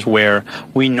centers, where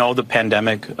we know the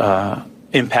pandemic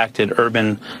impacted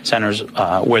urban centers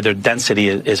where their density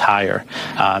is higher.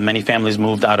 Many families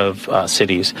moved out of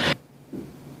cities.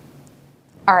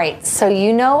 All right, so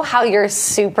you know how you're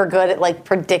super good at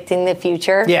predicting the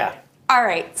future? Yeah. All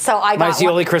right, so I got My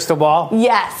Zeoli crystal ball?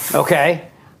 Yes. Okay.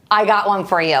 I got one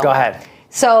for you. Go ahead.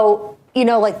 So,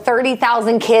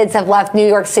 30,000 kids have left New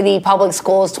York City public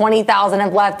schools, 20,000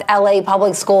 have left LA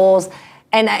public schools.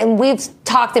 And we've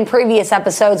talked in previous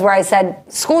episodes where I said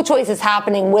school choice is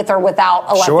happening with or without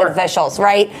elected officials,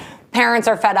 right? Parents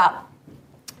are fed up.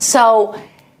 So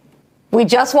we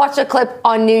just watched a clip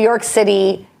on New York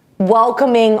City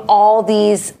welcoming all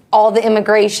the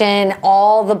immigration,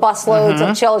 all the busloads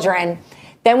of children.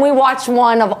 Then we watched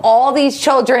one of all these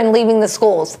children leaving the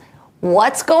schools.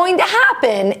 What's going to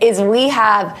happen is we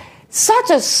have such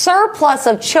a surplus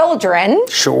of children.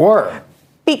 Sure.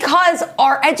 Because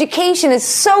our education is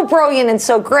so brilliant and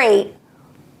so great,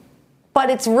 but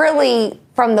it's really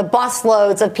from the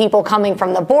busloads of people coming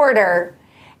from the border,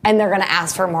 and they're going to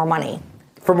ask for more money.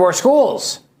 For more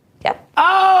schools. Yep.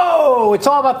 Oh, it's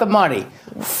all about the money.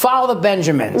 Follow the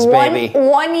Benjamins, baby.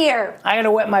 1 year. I got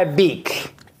to wet my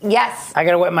beak. Yes. I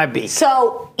got to wet my beak.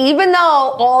 So even though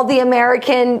all the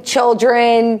American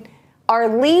children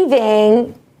are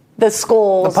leaving the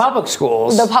schools, the public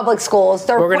schools,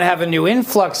 we're going to have a new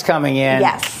influx coming in.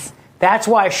 Yes. That's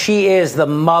why she is the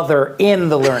mother in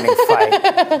the learning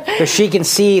fight. Because she can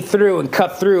see through and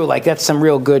cut through. That's some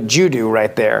real good judo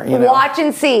right there. Watch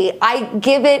and see. I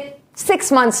give it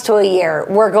 6 months to a year.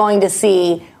 We're going to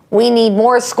see we need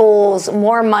more schools,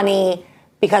 more money,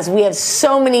 because we have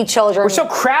so many children. We're so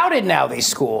crowded now, these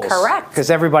schools. Correct. Because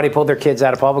everybody pulled their kids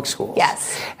out of public schools.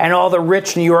 Yes. And all the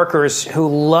rich New Yorkers who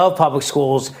love public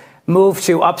schools moved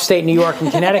to upstate New York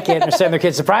and Connecticut and send their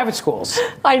kids to private schools.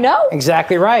 I know.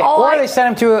 Exactly right. They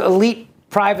send them to elite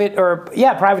private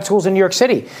schools in New York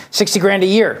City. $60,000 a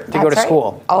year to go to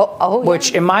school. Oh,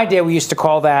 which in my day we used to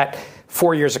call that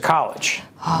 4 years of college.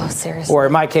 Oh, seriously. Or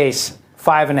in my case,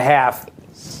 5.5,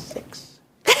 6.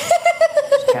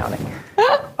 Just counting.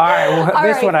 All right,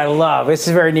 this one I love. This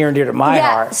is very near and dear to my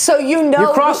heart. So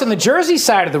you're crossing the Jersey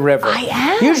side of the river. I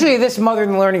am. Usually this Mother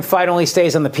in the Learning fight only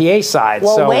stays on the PA side.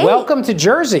 Well, welcome to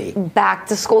Jersey. Back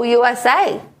to School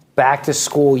USA. Back to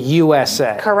School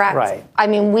USA. Correct. Right. I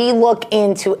mean, we look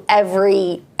into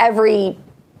every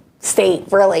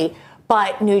state, really,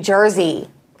 but New Jersey,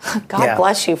 God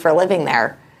bless you for living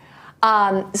there.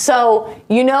 So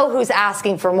you know who's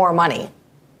asking for more money?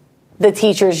 The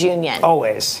teachers union.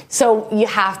 Always. So you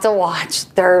have to watch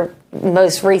their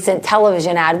most recent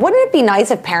television ad. Wouldn't it be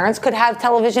nice if parents could have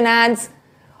television ads?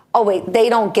 Oh, wait, they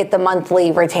don't get the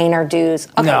monthly retainer dues.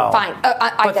 Okay, no. Fine.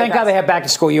 But thank God they have Back to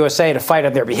School USA to fight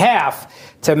on their behalf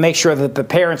to make sure that the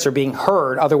parents are being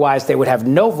heard. Otherwise, they would have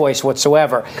no voice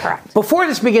whatsoever. Correct. Before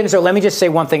this begins, though, let me just say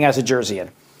one thing as a Jerseyan.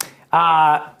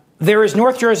 There is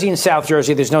North Jersey and South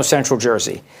Jersey. There's no Central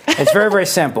Jersey. It's very, very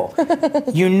simple.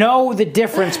 You know the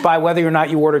difference by whether or not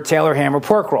you order Taylor ham or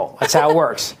pork roll. That's how it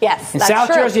works. Yes, in that's South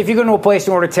true. Jersey, if you go to a place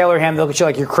and order Taylor ham, they'll look at you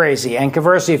like you're crazy. And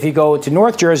conversely, if you go to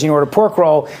North Jersey and order pork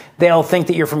roll, they'll think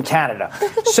that you're from Canada.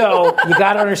 So you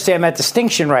got to understand that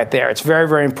distinction right there. It's very,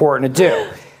 very important to do.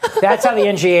 That's how the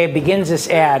NJA begins this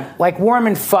ad, like warm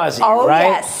and fuzzy, right?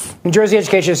 Yes. New Jersey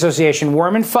Education Association,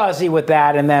 warm and fuzzy with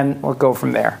that, and then we'll go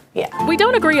from there. Yeah. We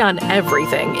don't agree on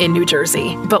everything in New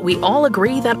Jersey, but we all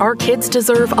agree that our kids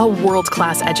deserve a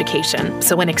world-class education.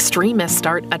 So when extremists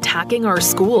start attacking our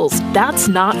schools, that's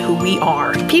not who we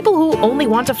are. People who only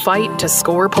want to fight to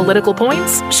score political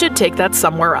points should take that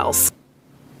somewhere else.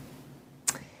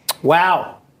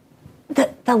 Wow.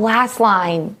 The last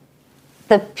line.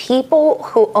 The people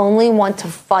who only want to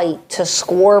fight to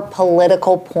score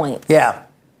political points. Yeah.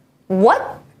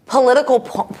 What political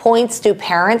points do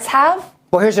parents have?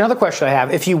 Well, here's another question I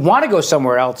have. If you want to go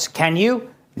somewhere else, can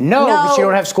you? No, because you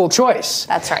don't have school choice.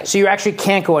 That's right. So you actually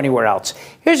can't go anywhere else.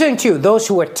 Here's the thing, too. Those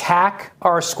who attack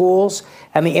our schools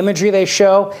and the imagery they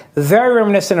show, very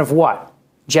reminiscent of what?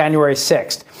 January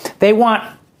 6th. They want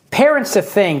parents to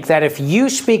think that if you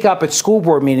speak up at school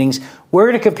board meetings, we're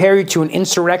going to compare you to an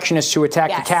insurrectionist who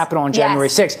attacked the Capitol on January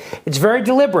 6th. It's very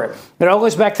deliberate. It all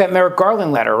goes back to that Merrick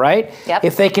Garland letter, right? Yep.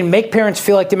 If they can make parents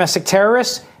feel like domestic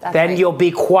terrorists, then right. you'll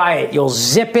be quiet. You'll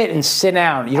zip it and sit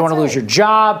down. You don't want to lose your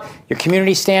job, your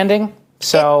community standing.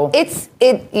 So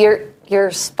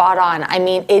you're spot on. I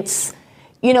mean, it's,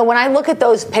 you know, when I look at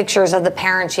those pictures of the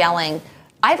parents yelling,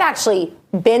 I've actually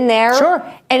been there.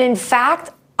 Sure. And in fact,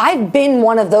 I've been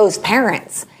one of those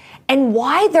parents. And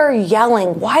why they're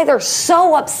yelling, why they're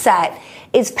so upset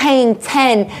is paying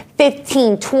 $10,000,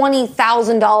 $15,000,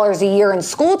 $20,000 a year in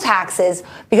school taxes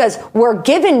because we're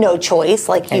given no choice,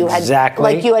 like you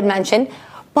had mentioned.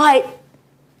 But,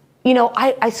 you know,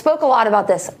 I spoke a lot about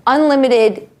this.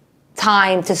 Unlimited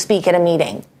time to speak at a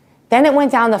meeting. Then it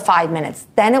went down to 5 minutes.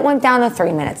 Then it went down to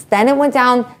 3 minutes. Then it went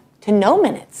down to no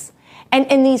minutes.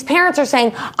 And these parents are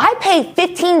saying, I pay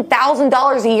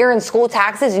 $15,000 a year in school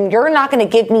taxes, and you're not going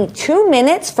to give me 2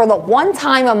 minutes for the one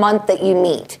time a month that you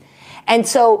meet. And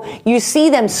so you see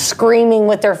them screaming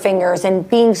with their fingers and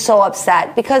being so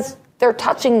upset because they're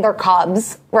touching their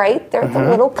cubs, right? They're the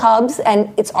little cubs,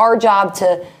 and it's our job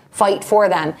to fight for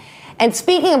them. And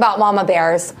speaking about mama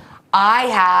bears, I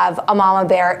have a mama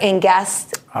bear in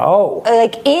guest. Oh.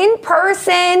 Like in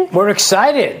person. We're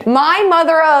excited. My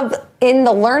mother in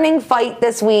the learning fight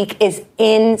this week is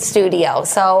in studio.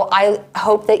 So I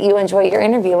hope that you enjoy your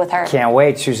interview with her. Can't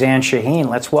wait. Suzanne Shaheen.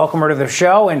 Let's welcome her to the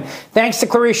show. And thanks to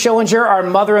Clarice Schillinger, our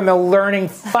mother in the learning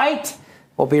fight.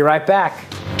 We'll be right back.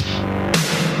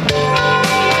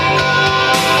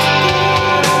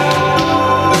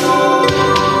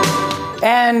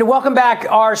 And welcome back,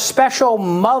 our special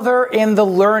Mother in the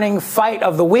Learning Fight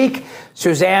of the Week.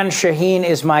 Suzanne Shaheen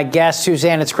is my guest.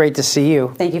 Suzanne, it's great to see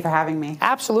you. Thank you for having me.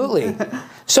 Absolutely.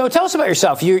 So tell us about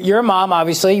yourself. You're a mom,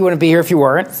 obviously. You wouldn't be here if you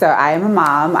weren't. So I am a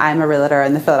mom. I'm a realtor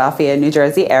in the Philadelphia, New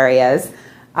Jersey areas.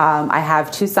 I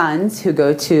have two sons who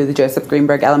go to the Joseph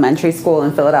Greenberg Elementary School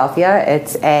in Philadelphia.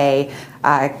 It's a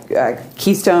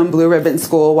Keystone Blue Ribbon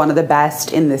School, one of the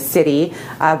best in the city.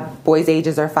 Boys'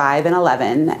 ages are 5 and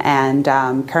 11, and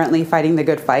currently fighting the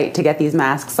good fight to get these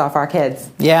masks off our kids.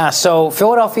 Yeah, so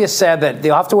Philadelphia said that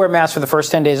they'll have to wear masks for the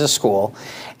first 10 days of school,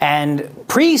 and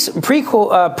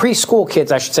preschool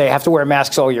kids, I should say, have to wear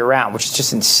masks all year round, which is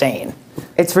just insane.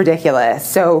 It's ridiculous.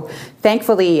 So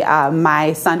thankfully,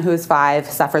 my son, who is 5,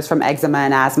 suffers from eczema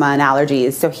and asthma and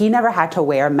allergies. So he never had to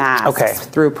wear masks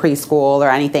through preschool or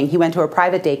anything. He went to a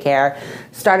private daycare,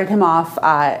 started him off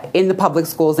in the public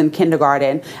schools in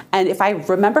kindergarten. And if I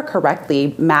remember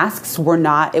correctly, masks were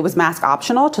not, it was mask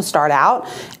optional to start out.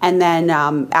 And then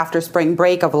after spring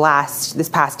break of this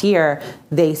past year,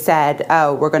 they said,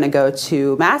 oh, we're going to go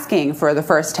to masking for the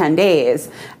first 10 days,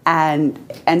 and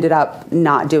ended up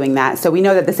not doing that. So we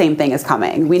know that the same thing is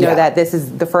coming. We know that this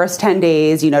is the first 10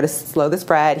 days, to slow the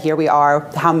spread. Here we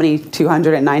are. How many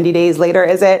 290 days later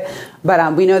is it?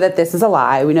 But we know that this is a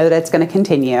lie. We know that it's going to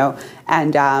continue.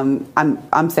 And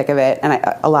I'm sick of it. And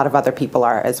a lot of other people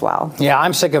are as well. Yeah,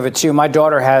 I'm sick of it, too. My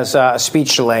daughter has a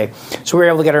speech delay. So we were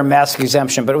able to get her mask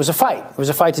exemption. But it was a fight. It was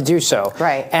a fight to do so.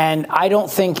 Right. And I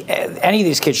don't think any of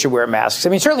these kids should wear masks. I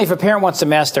mean, certainly if a parent wants to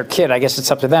mask their kid, I guess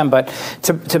it's up to them. But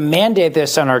to mandate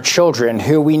this on our children,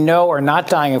 who we know are not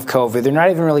dying of COVID, they're not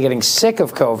even really getting sick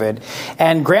of COVID,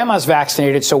 and grandma's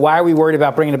vaccinated, so why are we worried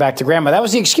about bringing it back to grandma? That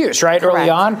was the excuse, right? Correct. Early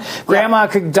on. Grandma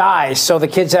could die, so the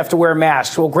kids have to wear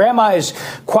masks. Well, grandma is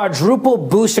quadruple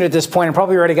boosted at this point and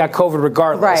probably already got COVID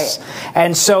regardless. Right.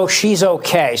 And so she's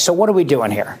okay. So what are we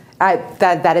doing here?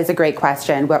 That is a great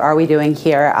question. What are we doing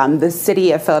here? The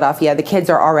city of Philadelphia, the kids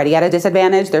are already at a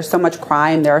disadvantage. There's so much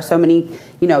crime. There are so many,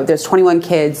 there's 21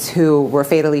 kids who were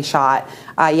fatally shot.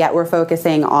 Yet we're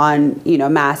focusing on,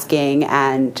 masking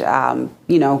and,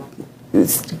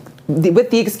 with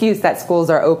the excuse that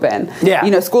schools are open.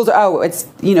 Yeah. Schools are, it's,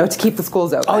 to keep the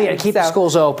schools open. Oh, yeah, to keep the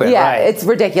schools open. Yeah, right. It's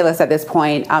ridiculous at this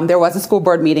point. There was a school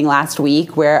board meeting last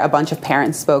week where a bunch of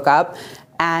parents spoke up.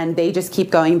 And they just keep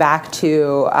going back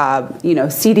to,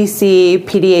 C.D.C,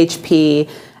 PDHP,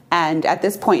 and at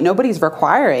this point, nobody's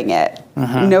requiring it.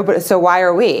 Mm-hmm. Nobody. So why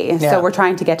are we? Yeah. So we're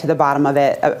trying to get to the bottom of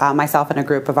it. Myself and a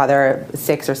group of other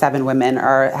 6 or 7 women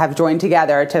have joined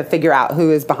together to figure out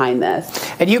who is behind this.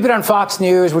 And you've been on Fox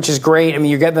News, which is great. I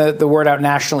mean, you're getting the word out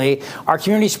nationally. Our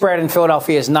community spread in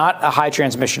Philadelphia is not a high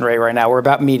transmission rate right now. We're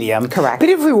about medium. Correct. But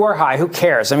if we were high, who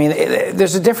cares? I mean,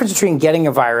 there's a difference between getting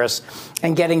a virus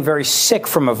and getting very sick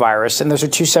from a virus, and those are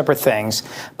 2 separate things.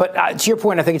 But to your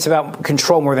point, I think it's about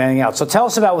control more than anything else. So tell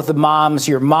us about with the moms,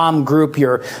 your mom group,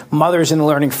 your Mothers in the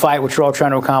Learning fight, which we're all trying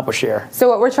to accomplish here. So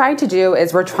what we're trying to do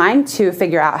is we're trying to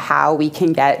figure out how we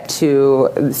can get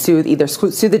to sue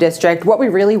the district. What we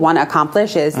really want to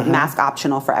accomplish is mask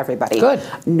optional for everybody. Good.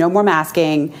 No more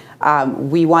masking.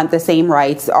 We want the same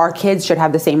rights. Our kids should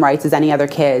have the same rights as any other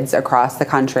kids across the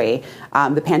country.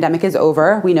 The pandemic is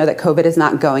over. We know that COVID is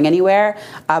not going anywhere,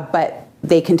 but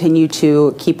they continue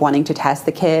to keep wanting to test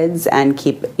the kids and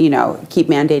keep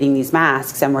mandating these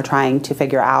masks, and we're trying to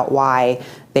figure out why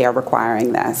they are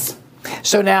requiring this.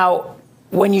 So now,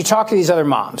 when you talk to these other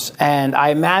moms, and I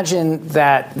imagine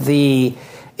that the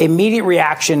immediate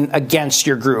reaction against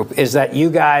your group is that you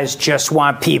guys just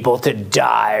want people to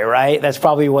die, right? That's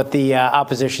probably what the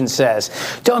opposition says.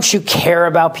 Don't you care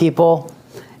about people?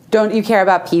 Don't you care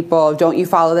about people? Don't you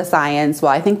follow the science? Well,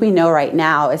 I think we know right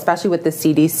now, especially with the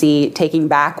CDC taking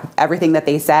back everything that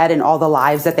they said and all the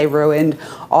lives that they ruined,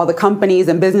 all the companies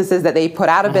and businesses that they put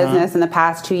out of business in the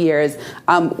past 2 years,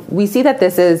 we see that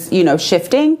this is,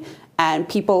 shifting. And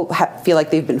people feel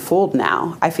like they've been fooled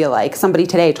now. I feel like somebody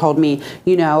today told me,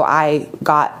 I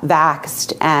got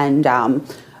vaxxed and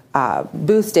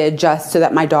boosted just so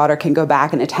that my daughter can go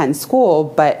back and attend school.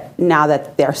 But now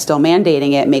that they're still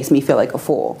mandating it, makes me feel like a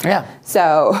fool. Yeah.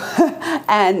 So,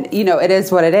 and, it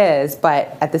is what it is.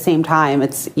 But at the same time,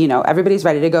 it's, everybody's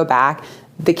ready to go back.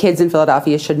 The kids in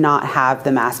Philadelphia should not have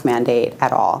the mask mandate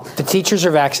at all. The teachers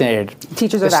are vaccinated.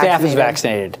 The staff is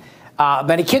vaccinated.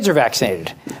 Many kids are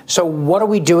vaccinated. So what are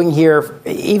we doing here,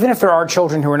 even if there are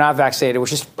children who are not vaccinated,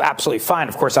 which is absolutely fine.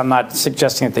 Of course, I'm not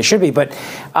suggesting that they should be. But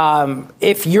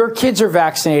if your kids are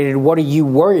vaccinated, what are you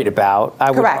worried about?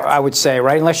 Correct. I would say,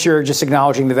 right? Unless you're just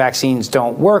acknowledging the vaccines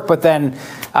don't work. But then,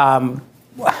 at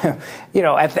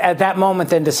that moment,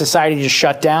 then does society just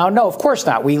shut down? No, of course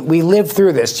not. We live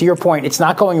through this. To your point, it's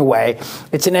not going away.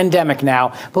 It's an endemic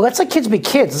now. But let's let kids be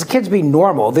kids. Let's let kids be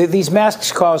normal. These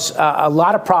masks cause a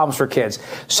lot of problems for kids.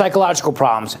 Psychological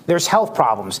problems. There's health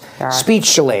problems.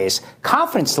 Speech delays.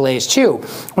 Confidence delays, too.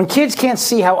 When kids can't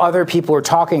see how other people are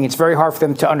talking, it's very hard for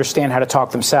them to understand how to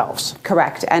talk themselves.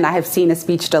 Correct. And I have seen a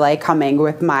speech delay coming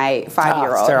with my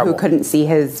 5-year-old who couldn't see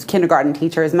his kindergarten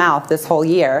teacher's mouth this whole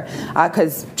year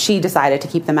because she decided to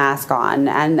keep the mask on,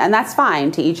 and that's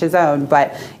fine, to each his own,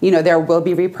 but there will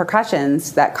be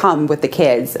repercussions that come with the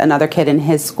kids. Another kid in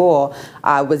his school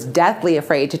was deathly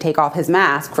afraid to take off his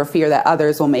mask for fear that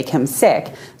others will make him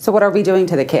sick. So what are we doing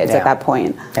to the kids at that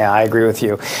point? Yeah, I agree with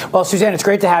you. Well, Suzanne, it's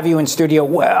great to have you in studio.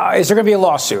 Is there going to be a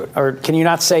lawsuit, or can you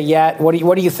not say yet? What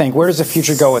do you think? Where does the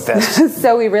future go with this?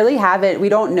 So we really haven't. We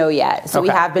don't know yet. So we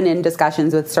have been in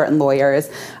discussions with certain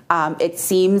lawyers. It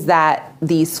seems that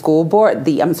the school board,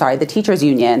 the teachers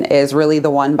union is really the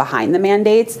one behind the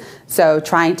mandates. So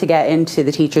trying to get into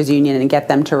the teachers union and get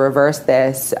them to reverse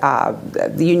this,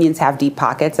 the unions have deep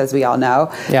pockets, as we all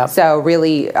know. Yeah. So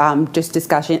really just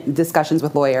discussions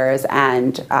with lawyers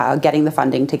and getting the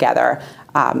funding together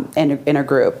in a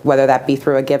group, whether that be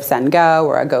through a Give, Send, Go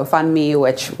or a GoFundMe,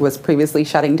 which was previously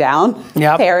shutting down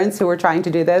parents who were trying to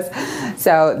do this.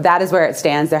 So that is where it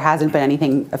stands. There hasn't been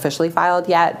anything officially filed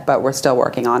yet, but we're still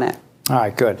working on it. All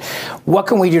right, good. What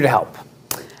can we do to help?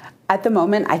 At the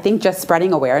moment, I think just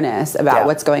spreading awareness about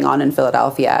what's going on in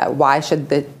Philadelphia. Why should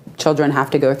the children have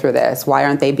to go through this? Why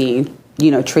aren't they being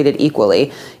treated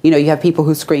equally? You have people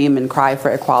who scream and cry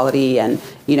for equality and,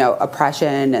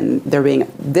 oppression, and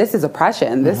this is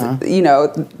oppression. This,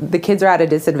 the kids are at a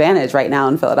disadvantage right now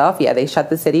in Philadelphia. They shut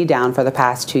the city down for the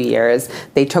past 2 years.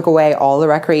 They took away all the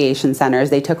recreation centers.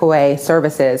 They took away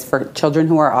services for children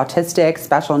who are autistic,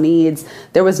 special needs.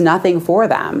 There was nothing for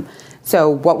them.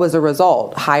 So what was the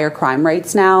result? Higher crime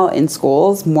rates now in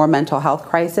schools, more mental health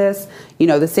crisis.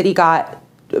 The city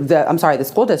the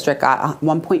school district got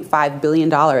 $1.5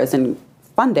 billion in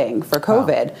funding for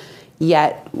COVID,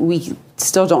 yet we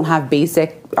still don't have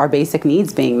our basic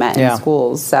needs being met in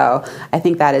schools. So I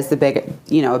think that is a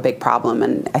big problem,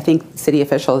 and I think city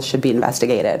officials should be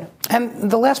investigated.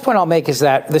 And the last point I'll make is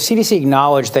that the CDC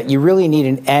acknowledged that you really need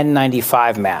an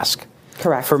N95 mask.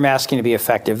 Correct. For masking to be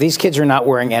effective. These kids are not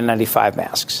wearing N95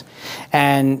 masks.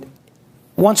 And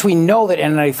once we know that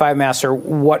N95 masks are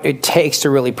what it takes to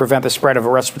really prevent the spread of a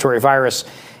respiratory virus,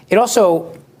 it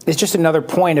also is just another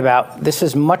point about this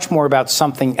is much more about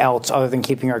something else other than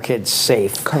keeping our kids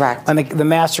safe. Correct. And the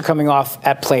masks are coming off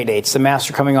at play dates. The masks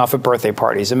are coming off at birthday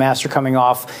parties. The masks are coming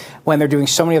off when they're doing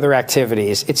so many other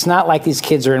activities. It's not like these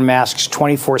kids are in masks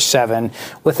 24/7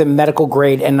 with a medical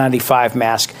grade N95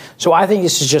 mask. So I think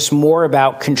this is just more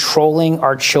about controlling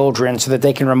our children so that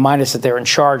they can remind us that they're in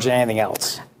charge than anything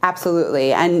else.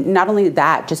 Absolutely. And not only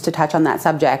that, just to touch on that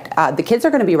subject, the kids are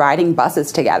going to be riding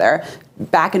buses together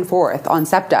back and forth on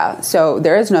SEPTA. So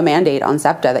there is no mandate on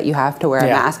SEPTA that you have to wear a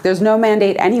mask. There's no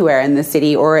mandate anywhere in the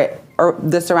city or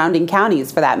the surrounding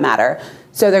counties for that matter.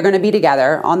 So they're going to be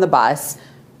together on the bus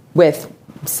with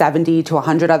 70 to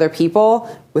 100 other people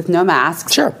with no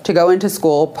masks to go into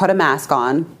school, put a mask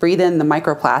on, breathe in the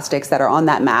microplastics that are on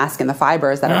that mask and the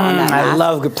fibers that are on that mask. I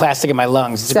love good plastic in my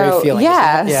lungs. It's a great feeling.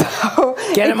 So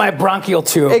get in my bronchial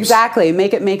tubes. Exactly.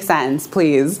 Make it make sense,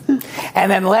 please.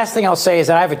 And then the last thing I'll say is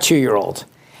that I have a 2-year-old.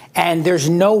 And there's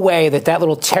no way that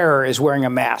little terror is wearing a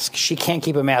mask. She can't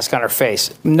keep a mask on her face.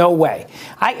 No way.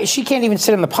 She can't even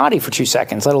sit in the potty for 2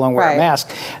 seconds, let alone wear a mask.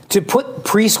 To put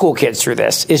preschool kids through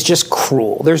this is just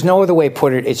cruel. There's no other way to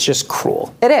put it. It's just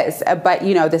cruel. It is. But,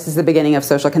 this is the beginning of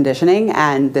social conditioning,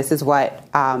 and this is what,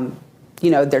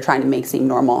 they're trying to make seem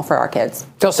normal for our kids.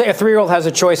 They'll say a 3-year-old has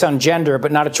a choice on gender,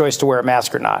 but not a choice to wear a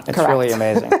mask or not. It's really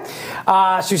amazing.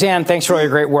 Suzanne, thanks for all your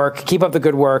great work. Keep up the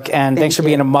good work, and thanks for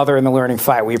being a mother in the learning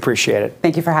fight. We appreciate it.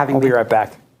 Thank you for having me. We'll be right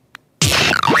back.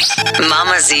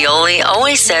 Mama Zeoli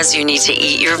always says you need to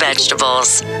eat your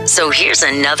vegetables. So here's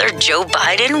another Joe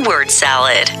Biden word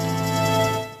salad.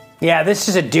 Yeah, this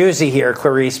is a doozy here,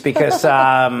 Clarice, because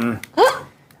we're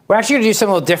actually going to do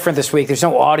something a little different this week. There's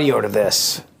no audio to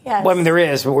this. Yes. Well, I mean, there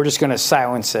is, but we're just going to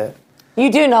silence it.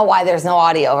 You do know why there's no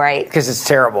audio, right? Because it's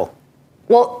terrible.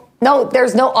 Well, no,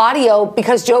 there's no audio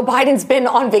because Joe Biden's been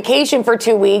on vacation for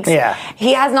 2 weeks. Yeah.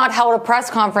 He has not held a press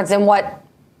conference in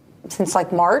since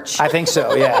like March? I think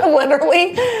so, yeah.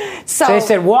 Literally. So they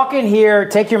said, walk in here,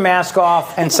 take your mask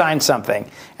off, and sign something.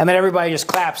 And then everybody just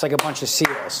claps like a bunch of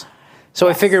seals. So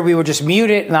I figured we would just mute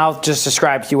it, and I'll just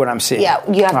describe to you what I'm seeing. Yeah,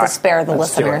 you have to spare the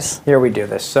listeners. Here we do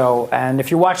this. So, and if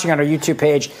you're watching on our YouTube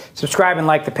page, subscribe and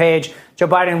like the page. Joe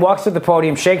Biden walks to the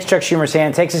podium, shakes Chuck Schumer's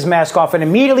hand, takes his mask off, and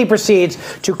immediately proceeds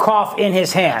to cough in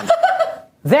his hand.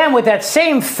 Then, with that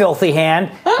same filthy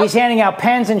hand, he's handing out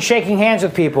pens and shaking hands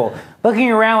with people, looking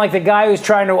around like the guy who's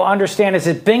trying to understand, is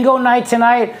it bingo night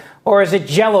tonight? Or is it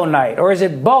Jell-O night? Or is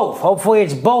it both? Hopefully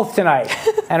it's both tonight.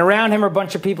 And around him are a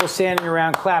bunch of people standing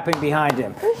around clapping behind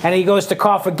him. And he goes to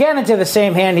cough again into the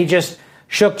same hand he just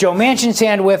shook Joe Manchin's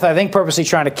hand with, I think purposely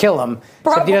trying to kill him.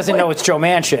 Except he doesn't know it's Joe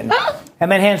Manchin.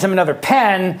 And then hands him another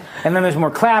pen. And then there's more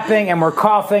clapping and more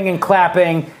coughing and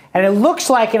clapping. And it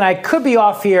looks like, and I could be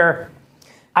off here,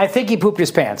 I think he pooped his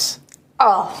pants.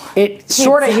 Oh. It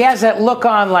sort of, he has that look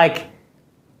on like,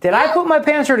 did I poop my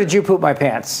pants or did you poop my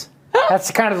pants? That's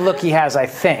the kind of look he has, I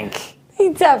think. He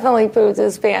definitely pooped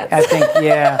his pants. I think,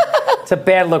 yeah. It's a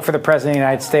bad look for the President of the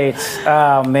United States.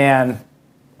 Oh, man.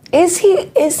 Is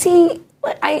he,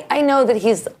 I know that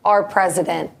he's our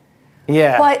president.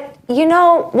 Yeah. But,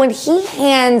 when he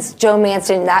hands Joe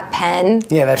Manchin that pen.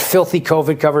 Yeah, that filthy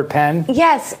COVID-covered pen.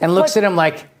 Yes. And looks at him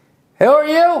like, who are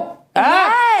you?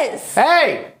 Yes.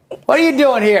 Hey, what are you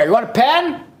doing here? You want a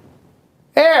pen?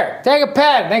 Here, take a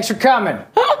pen. Thanks for coming.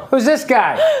 Who's this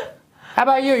guy? How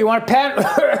about you? You want a pen?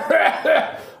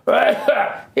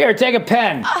 Here, take a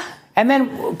pen. And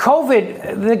then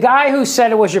COVID, the guy who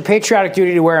said it was your patriotic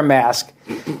duty to wear a mask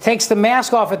takes the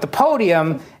mask off at the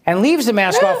podium and leaves the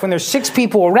mask off when there's 6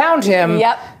 people around him.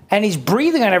 Yep. And he's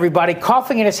breathing on everybody,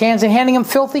 coughing in his hands, and handing him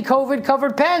filthy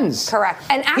COVID-covered pens. Correct.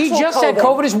 And actual he just had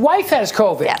COVID. His wife has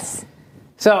COVID. Yes.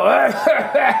 So,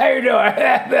 how you doing?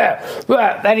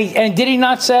 And did he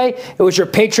not say it was your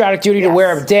patriotic duty to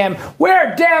wear a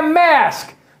damn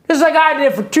mask? Just like I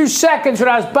did for 2 seconds when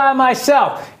I was by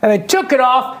myself. And then took it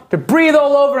off to breathe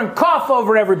all over and cough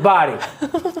over everybody.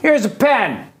 Here's a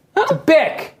pen. It's a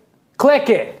Bic. Click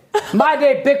it. My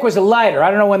day, Bic was a lighter. I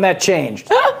don't know when that changed.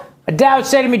 My dad would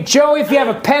say to me, Joey, if you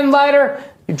have a pen lighter,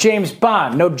 you're James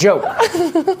Bond. No joke.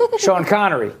 Sean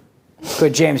Connery.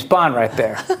 Good James Bond right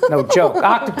there. No joke.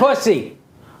 Octopussy.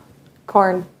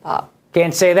 Corn pop.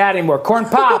 Can't say that anymore. Corn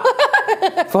pop.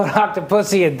 Put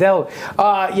Octopussy and Dill.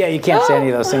 Yeah, you can't say any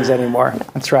of those things anymore.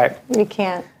 That's right. You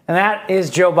can't. And that is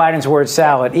Joe Biden's word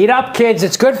salad. Eat up, kids.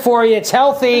 It's good for you. It's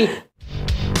healthy.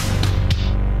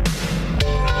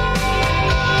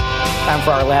 Time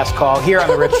for our last call here on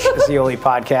the Rich Zeoli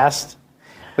Podcast.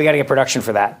 We got to get production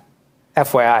for that.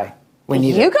 FYI. We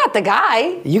need You got the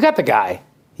guy. You got the guy.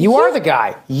 You are the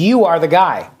guy. You are the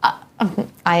guy.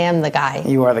 I am the guy.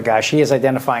 You are the guy. She is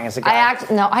identifying as a guy.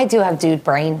 No, I do have dude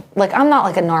brain. Like, I'm not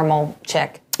like a normal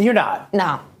chick. You're not.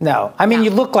 No. I mean, you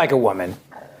look like a woman.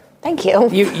 Thank you.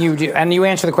 You do. And you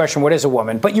answer the question, what is a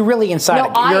woman? But you're really inside.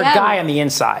 You're a guy on the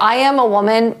inside. I am a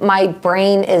woman. My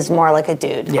brain is more like a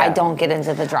dude. Yeah. I don't get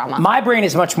into the drama. My brain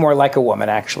is much more like a woman,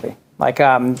 actually. Like,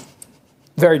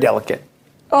 very delicate.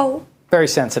 Oh. Very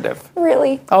sensitive.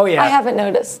 Really? Oh, yeah. I haven't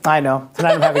noticed. I know.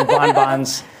 Tonight I'm having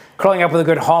bonbons, curling up with a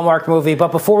good Hallmark movie.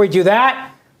 But before we do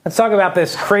that, let's talk about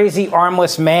this crazy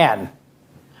armless man.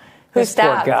 Who this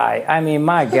stabbed? Poor guy. I mean,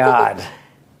 my God.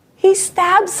 He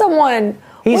stabbed someone.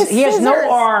 He has no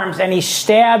arms, and he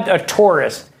stabbed a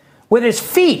tourist with his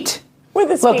feet.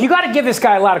 Look, you got to give this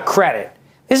guy a lot of credit.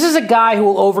 This is a guy who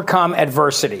will overcome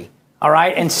adversity, all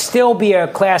right, and still be a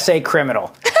Class A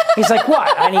criminal. He's like,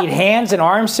 what? I need hands and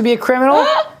arms to be a criminal?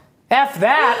 F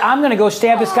that. I'm going to go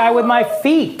stab this guy with my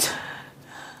feet.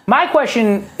 My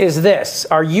question is this.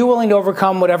 Are you willing to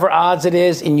overcome whatever odds it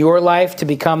is in your life to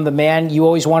become the man you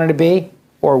always wanted to be?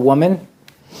 Or woman?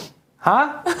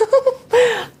 Huh?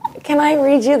 Can I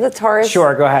read you the tourist?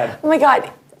 Sure, go ahead. Oh, my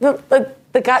God.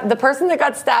 The person that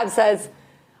got stabbed says,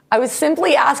 I was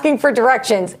simply asking for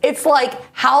directions. It's like,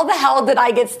 how the hell did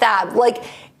I get stabbed? Like,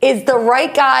 is the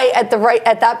right guy at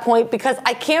that point? Because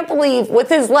I can't believe with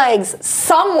his legs,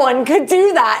 someone could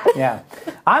do that. Yeah.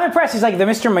 I'm impressed. He's like the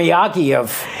Mr. Miyagi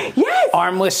of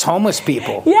armless homeless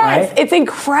people. Yes, right? It's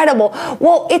incredible.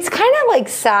 Well, it's kind of like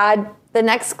sad. The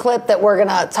next clip that we're going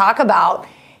to talk about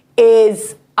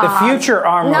is the future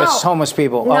armless homeless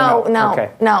people. No.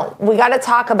 We got to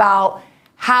talk about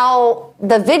how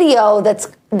the video that's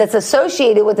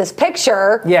associated with this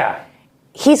picture. Yeah.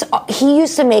 He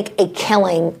used to make a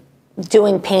killing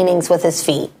doing paintings with his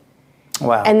feet.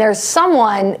 Wow. And there's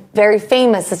someone very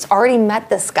famous that's already met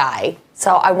this guy.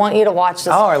 So I want you to watch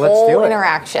this whole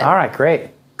interaction. All right, great.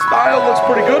 Style looks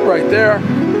pretty good right there.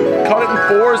 Cut it in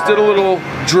 4s, did a little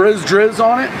drizz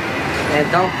on it.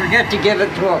 And don't forget to give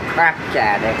it to a crack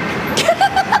addict.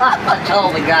 That's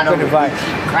all we got to do.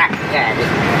 Crack addict.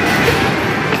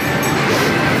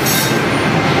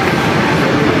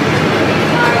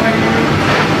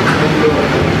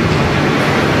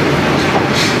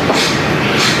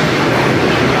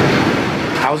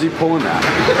 How's he pulling that?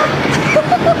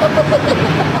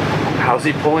 How's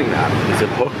he pulling that? Is it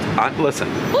hooked? Listen,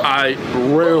 I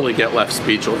rarely get left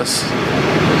speechless.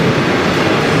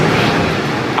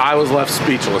 I was left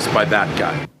speechless by that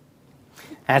guy.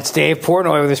 That's Dave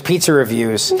Portnoy with his pizza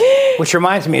reviews. Which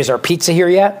reminds me, is our pizza here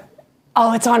yet?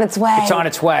 Oh, it's on its way. It's on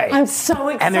its way. I'm so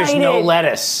excited. And there's no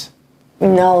lettuce.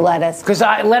 No lettuce. Because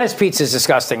lettuce pizza is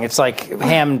disgusting. It's like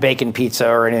ham and bacon pizza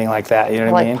or anything like that. You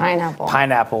know what I mean? Pineapple.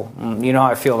 Pineapple. You know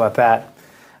how I feel about that.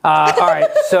 All right.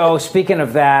 So speaking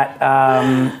of that,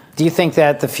 do you think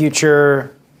that the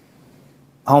future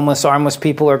homeless, armless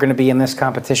people are going to be in this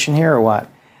competition here or what?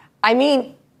 I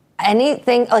mean,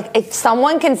 anything, like if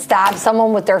someone can stab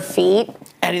someone with their feet.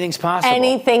 Anything's possible.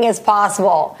 Anything is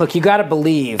possible. Look, you got to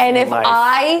believe and in if life.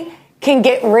 I can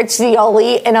get Rich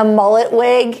Zeoli in a mullet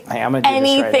wig, hey, I'm gonna do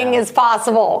anything this right is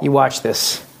possible. You watch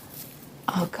this.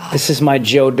 Oh, God. This is my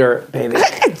Joe Dirt, baby.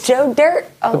 Joe Dirt?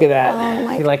 Oh, look at that. Oh,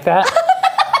 my you like that?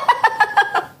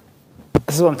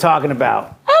 This is what I'm talking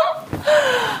about.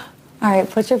 All right,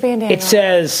 put your bandana It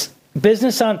says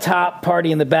business on top,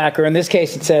 party in the back, or in this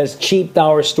case it says cheap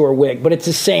dollar store wig, but it's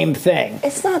the same thing.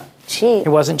 It's not cheap.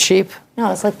 It wasn't cheap?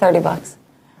 No, it's like $30.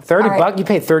 $30? You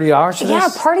paid $30 for this? Yeah,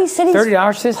 Party City's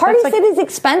 $30 for this? Party City's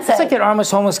expensive. That's like that armless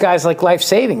homeless guy's like life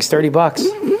savings, $30.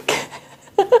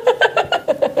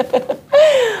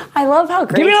 I love how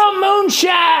great. Give me a little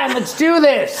moonshine. Let's do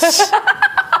this. This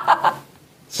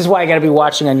is why I got to be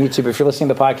watching on YouTube. If you're listening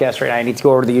to the podcast right now, I need to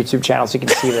go over to the YouTube channel so you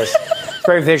can see this. It's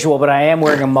very visual, but I am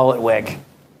wearing a mullet wig.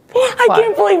 I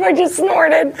can't believe I just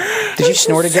snorted. Did you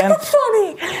snort again? So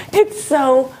funny. It's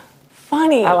so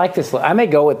funny. I like this look. I may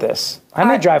go with this. I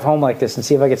may drive home like this and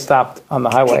see if I get stopped on the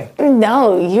highway.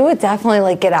 No, you would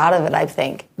definitely get out of it, I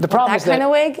think. The problem is that kind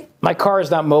of wig? My car is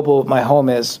not mobile, but my home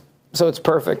is. So it's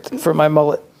perfect for my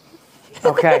mullet.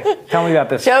 Okay, tell me about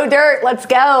this. Joe Dirt, let's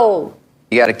go.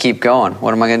 You got to keep going.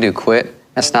 What am I going to do, quit?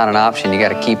 That's not an option. You got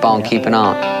to keep on keeping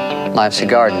on. Life's a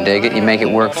garden, dig it. You make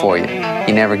it work for you.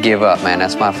 You never give up, man.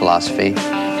 That's my philosophy.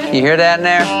 You hear that in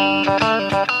there?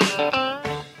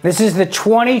 This is the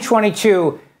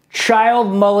 2022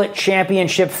 Child Mullet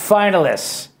Championship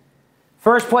finalists.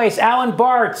 First place, Alan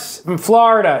Bartz from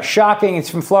Florida. Shocking, it's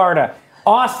from Florida.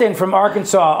 Austin from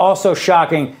Arkansas, also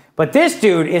shocking. But this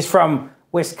dude is from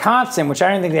Wisconsin, which I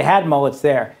didn't think they had mullets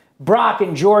there. Brock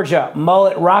in Georgia,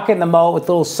 mullet, rocking the mullet with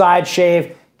a little side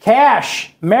shave.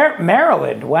 Cash,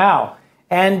 Maryland, wow.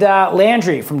 And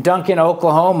Landry from Duncan,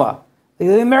 Oklahoma.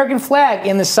 The American flag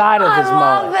in the side of his mullet.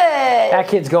 I love it. That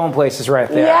kid's going places right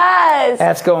there. Yes.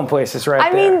 That's going places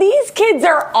right there. I mean, these kids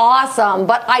are awesome,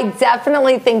 but I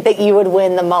definitely think that you would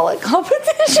win the mullet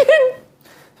competition.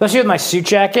 Especially with my suit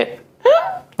jacket,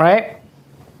 right?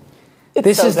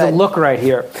 This so is the good. look right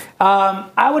here.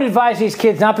 I would advise these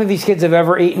kids, not that these kids have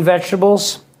ever eaten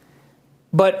vegetables,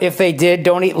 but if they did,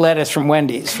 don't eat lettuce from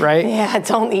Wendy's, right? Yeah,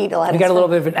 don't eat lettuce. We got a little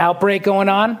bit of an outbreak going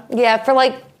on. Yeah, for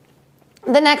like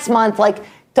the next month, like,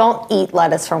 don't eat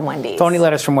lettuce from Wendy's. Don't eat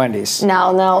lettuce from Wendy's.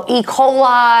 No. E.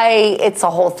 coli, it's a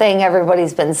whole thing.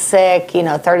 Everybody's been sick.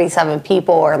 37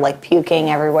 people are like puking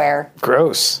everywhere.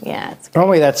 Gross. Yeah, it's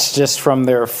Normally that's just from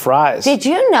their fries. Did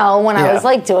you know when I was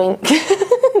like doing...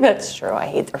 That's true. I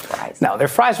hate their fries. No, their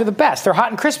fries are the best. They're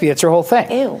hot and crispy. That's their whole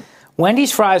thing. Ew.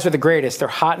 Wendy's fries are the greatest. They're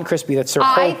hot and crispy. That's their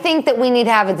whole... I think that we need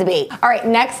to have a debate. All right,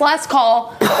 last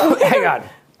call. Hang on.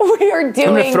 We are doing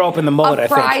I'm going to throw up in the mullet, a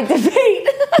fried debate.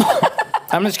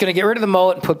 I'm just going to get rid of the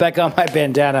mullet and put back on my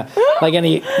bandana like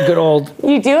any good old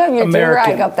You do have your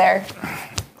American. do-rag up there.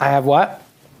 I have what?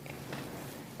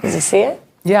 Did you see it?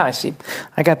 Yeah, I see.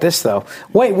 I got this, though.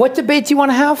 Wait, what debate do you want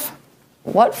to have?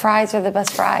 What fries are the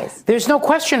best fries? There's no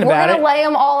question about it. We're going to lay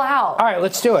them all out. All right,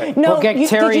 let's do it. No, we'll get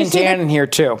Terry and Dan in here,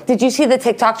 too. Did you see the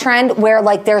TikTok trend where,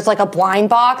 like, there's, like, a blind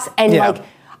box and, like,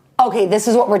 okay, this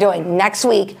is what we're doing. Next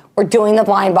week, we're doing the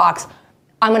blind box.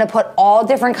 I'm going to put all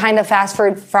different kind of fast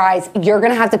food fries. You're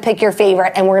going to have to pick your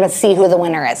favorite, and we're going to see who the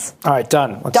winner is. All right,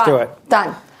 done. Let's do it.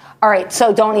 Done. All right,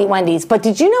 so don't eat Wendy's. But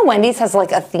did you know Wendy's has,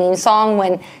 like, a theme song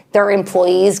when their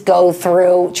employees go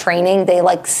through training? They,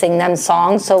 like, sing them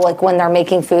songs. So, like, when they're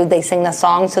making food, they sing the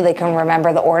song so they can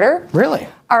remember the order. Really?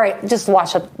 All right, just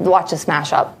watch a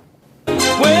mashup.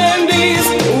 Wendy's,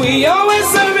 we always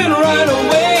serve it right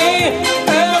away.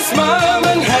 And smile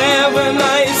and have a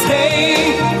nice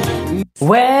day.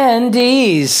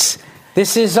 Wendy's,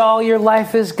 this is all your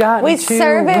life has got. We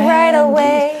serve it right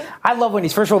away. I love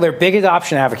Wendy's. First of all, they're big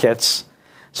adoption advocates.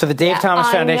 So the Dave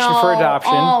Thomas Foundation for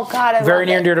Adoption, very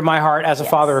near and dear to my heart as a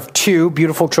father of two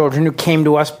beautiful children who came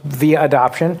to us via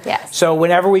adoption. Yes. So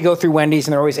whenever we go through Wendy's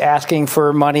and they're always asking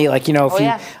for money, like,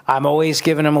 I'm always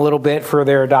giving them a little bit for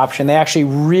their adoption. They actually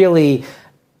really,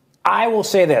 I will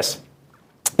say this.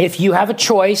 If you have a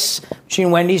choice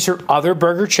between Wendy's or other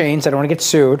burger chains, I don't want to get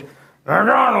sued.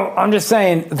 I'm just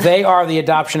saying, they are the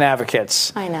adoption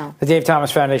advocates. I know. The Dave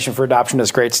Thomas Foundation for Adoption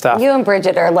does great stuff. You and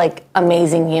Bridget are like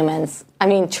amazing humans. I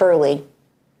mean, truly.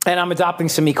 And I'm adopting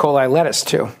some E. coli lettuce,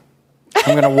 too.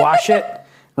 I'm going to wash it,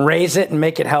 raise it, and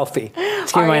make it healthy.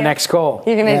 It's going to be my next goal.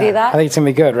 You're going to do that? I think it's going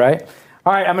to be good, right?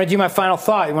 All right, I'm going to do my final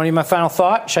thought. You want to do my final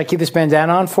thought? Should I keep this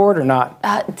bandana on for it or not?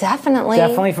 Definitely.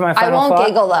 Definitely for my final thought? I won't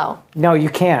giggle, though. No, you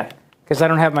can't, because I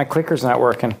don't have my clickers not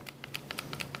working.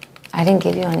 I didn't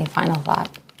give you any final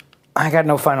thought. I got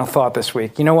no final thought this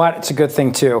week. You know what? It's a good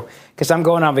thing, too, because I'm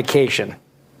going on vacation.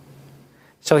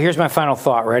 So here's my final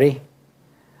thought. Ready?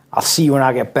 I'll see you when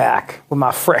I get back with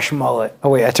my fresh mullet. Oh,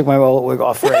 wait, I took my mullet wig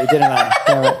off already, didn't I?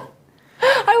 Damn it.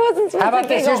 I wasn't supposed How about to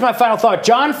this? giggle. Here's my final thought.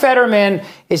 John Fetterman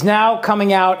is now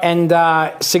coming out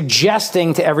and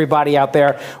suggesting to everybody out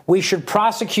there we should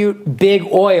prosecute big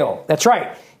oil. That's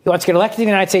right. He wants to get elected to the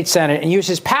United States Senate and use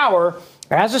his power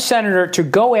as a senator to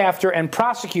go after and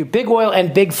prosecute big oil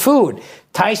and big food.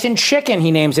 Tyson Chicken, he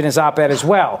names in his op-ed as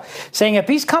well, saying if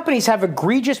these companies have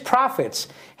egregious profits,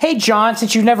 hey, John,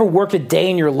 since you never worked a day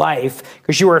in your life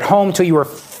because you were at home till you were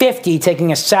 50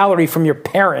 taking a salary from your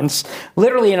parents,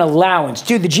 literally an allowance.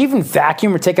 Dude, did you even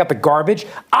vacuum or take out the garbage?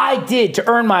 I did to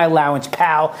earn my allowance,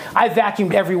 pal. I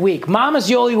vacuumed every week. Mama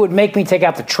Zeoli would make me take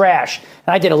out the trash,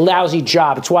 and I did a lousy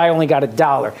job. It's why I only got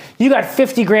 $1. You got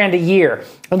 $50,000 a year,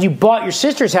 and you bought your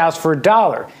sister's house for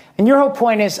 $1. And your whole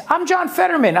point is, I'm John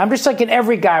Fetterman. I'm just like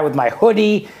every guy with my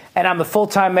hoodie, and I'm the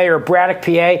full-time mayor of Braddock,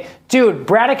 PA. Dude,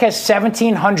 Braddock has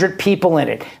 1,700 people in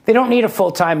it. They don't need a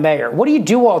full-time mayor. What do you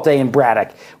do all day in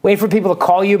Braddock? Wait for people to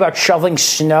call you about shoveling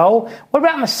snow? What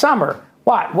about in the summer?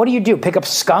 What do you do? Pick up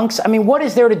skunks? I mean, what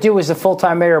is there to do as a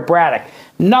full-time mayor of Braddock?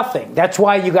 Nothing. That's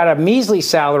why you got a measly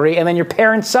salary, and then your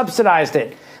parents subsidized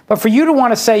it. But for you to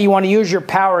want to say you want to use your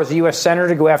power as a U.S. senator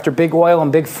to go after big oil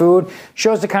and big food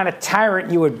shows the kind of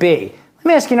tyrant you would be. Let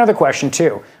me ask you another question,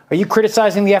 too. Are you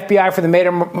criticizing the FBI for the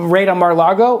raid on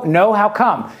Mar-a-Lago? No? How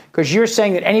come? Because you're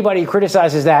saying that anybody who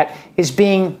criticizes that is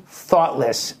being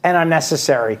thoughtless and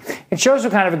unnecessary. It shows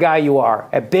what kind of a guy you are,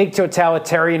 a big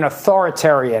totalitarian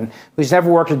authoritarian who's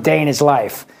never worked a day in his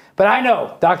life. But I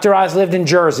know Dr. Oz lived in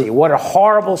Jersey. What a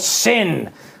horrible sin.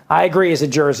 I agree as a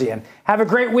Jerseyan. Have a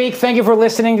great week. Thank you for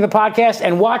listening to the podcast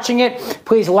and watching it.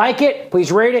 Please like it.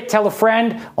 Please rate it. Tell a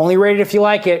friend. Only rate it if you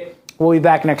like it. We'll be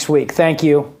back next week. Thank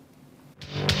you.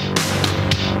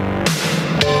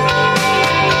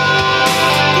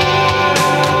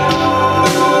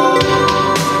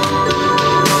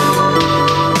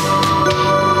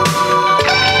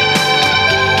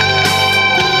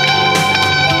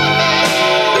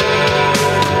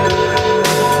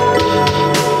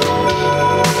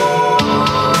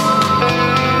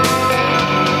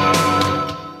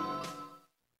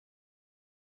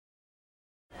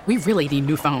 We really need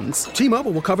new phones.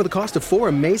 T-Mobile will cover the cost of 4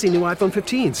 amazing new iPhone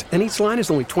 15s, and each line is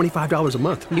only $25 a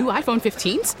month. New iPhone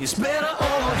 15s? It's better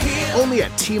over here. Only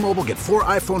at T-Mobile, get 4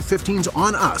 iPhone 15s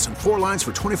on us and 4 lines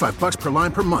for $25 per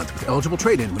line per month with eligible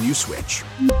trade-in when you switch.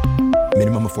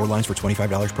 Minimum of 4 lines for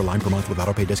 $25 per line per month with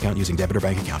autopay discount using debit or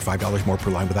bank account. $5 more per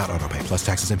line without autopay, plus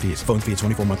taxes and fees. Phone fee at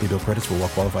 24 monthly bill credits for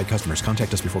well-qualified customers.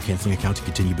 Contact us before canceling account to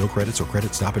continue bill credits or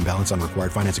credit stop and balance on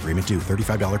required finance agreement due.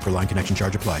 $35 per line connection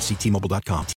charge applies. See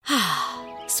T-Mobile.com.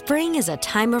 Spring is a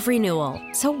time of renewal,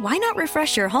 so why not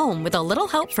refresh your home with a little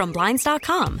help from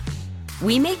Blinds.com?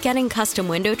 We make getting custom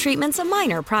window treatments a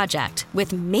minor project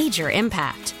with major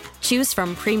impact. Choose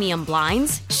from premium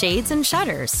blinds, shades, and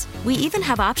shutters. We even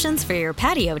have options for your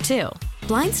patio, too.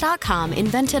 Blinds.com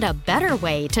invented a better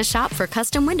way to shop for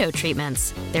custom window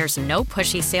treatments. There's no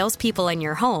pushy salespeople in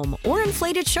your home or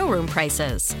inflated showroom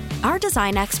prices. Our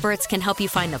design experts can help you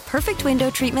find the perfect window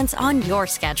treatments on your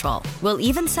schedule. We'll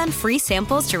even send free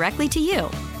samples directly to you.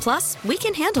 Plus, we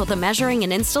can handle the measuring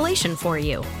and installation for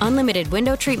you. Unlimited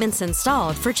window treatments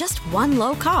installed for just one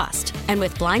low cost. And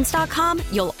with Blinds.com,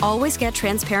 you'll always get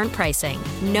transparent pricing.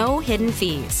 No hidden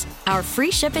fees. Our free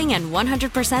shipping and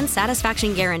 100%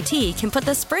 satisfaction guarantee can put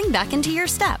the spring back into your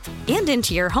step and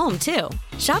into your home, too.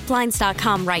 Shop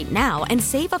Blinds.com right now and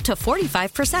save up to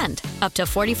 45%. Up to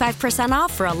 45%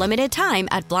 off for a limited time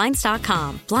at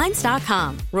Blinds.com.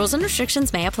 Blinds.com. Rules and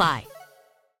restrictions may apply.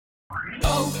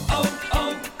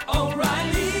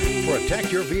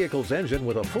 Protect your vehicle's engine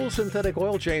with a full synthetic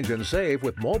oil change and save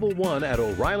with Mobil 1 at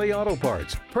O'Reilly Auto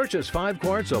Parts. Purchase 5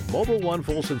 quarts of Mobil 1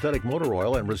 full synthetic motor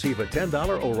oil and receive a $10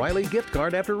 O'Reilly gift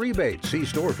card after rebate. See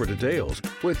store for details.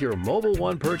 With your Mobil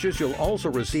 1 purchase, you'll also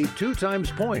receive 2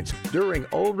 times points during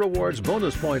O Rewards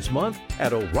Bonus Points Month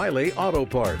at O'Reilly Auto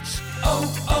Parts.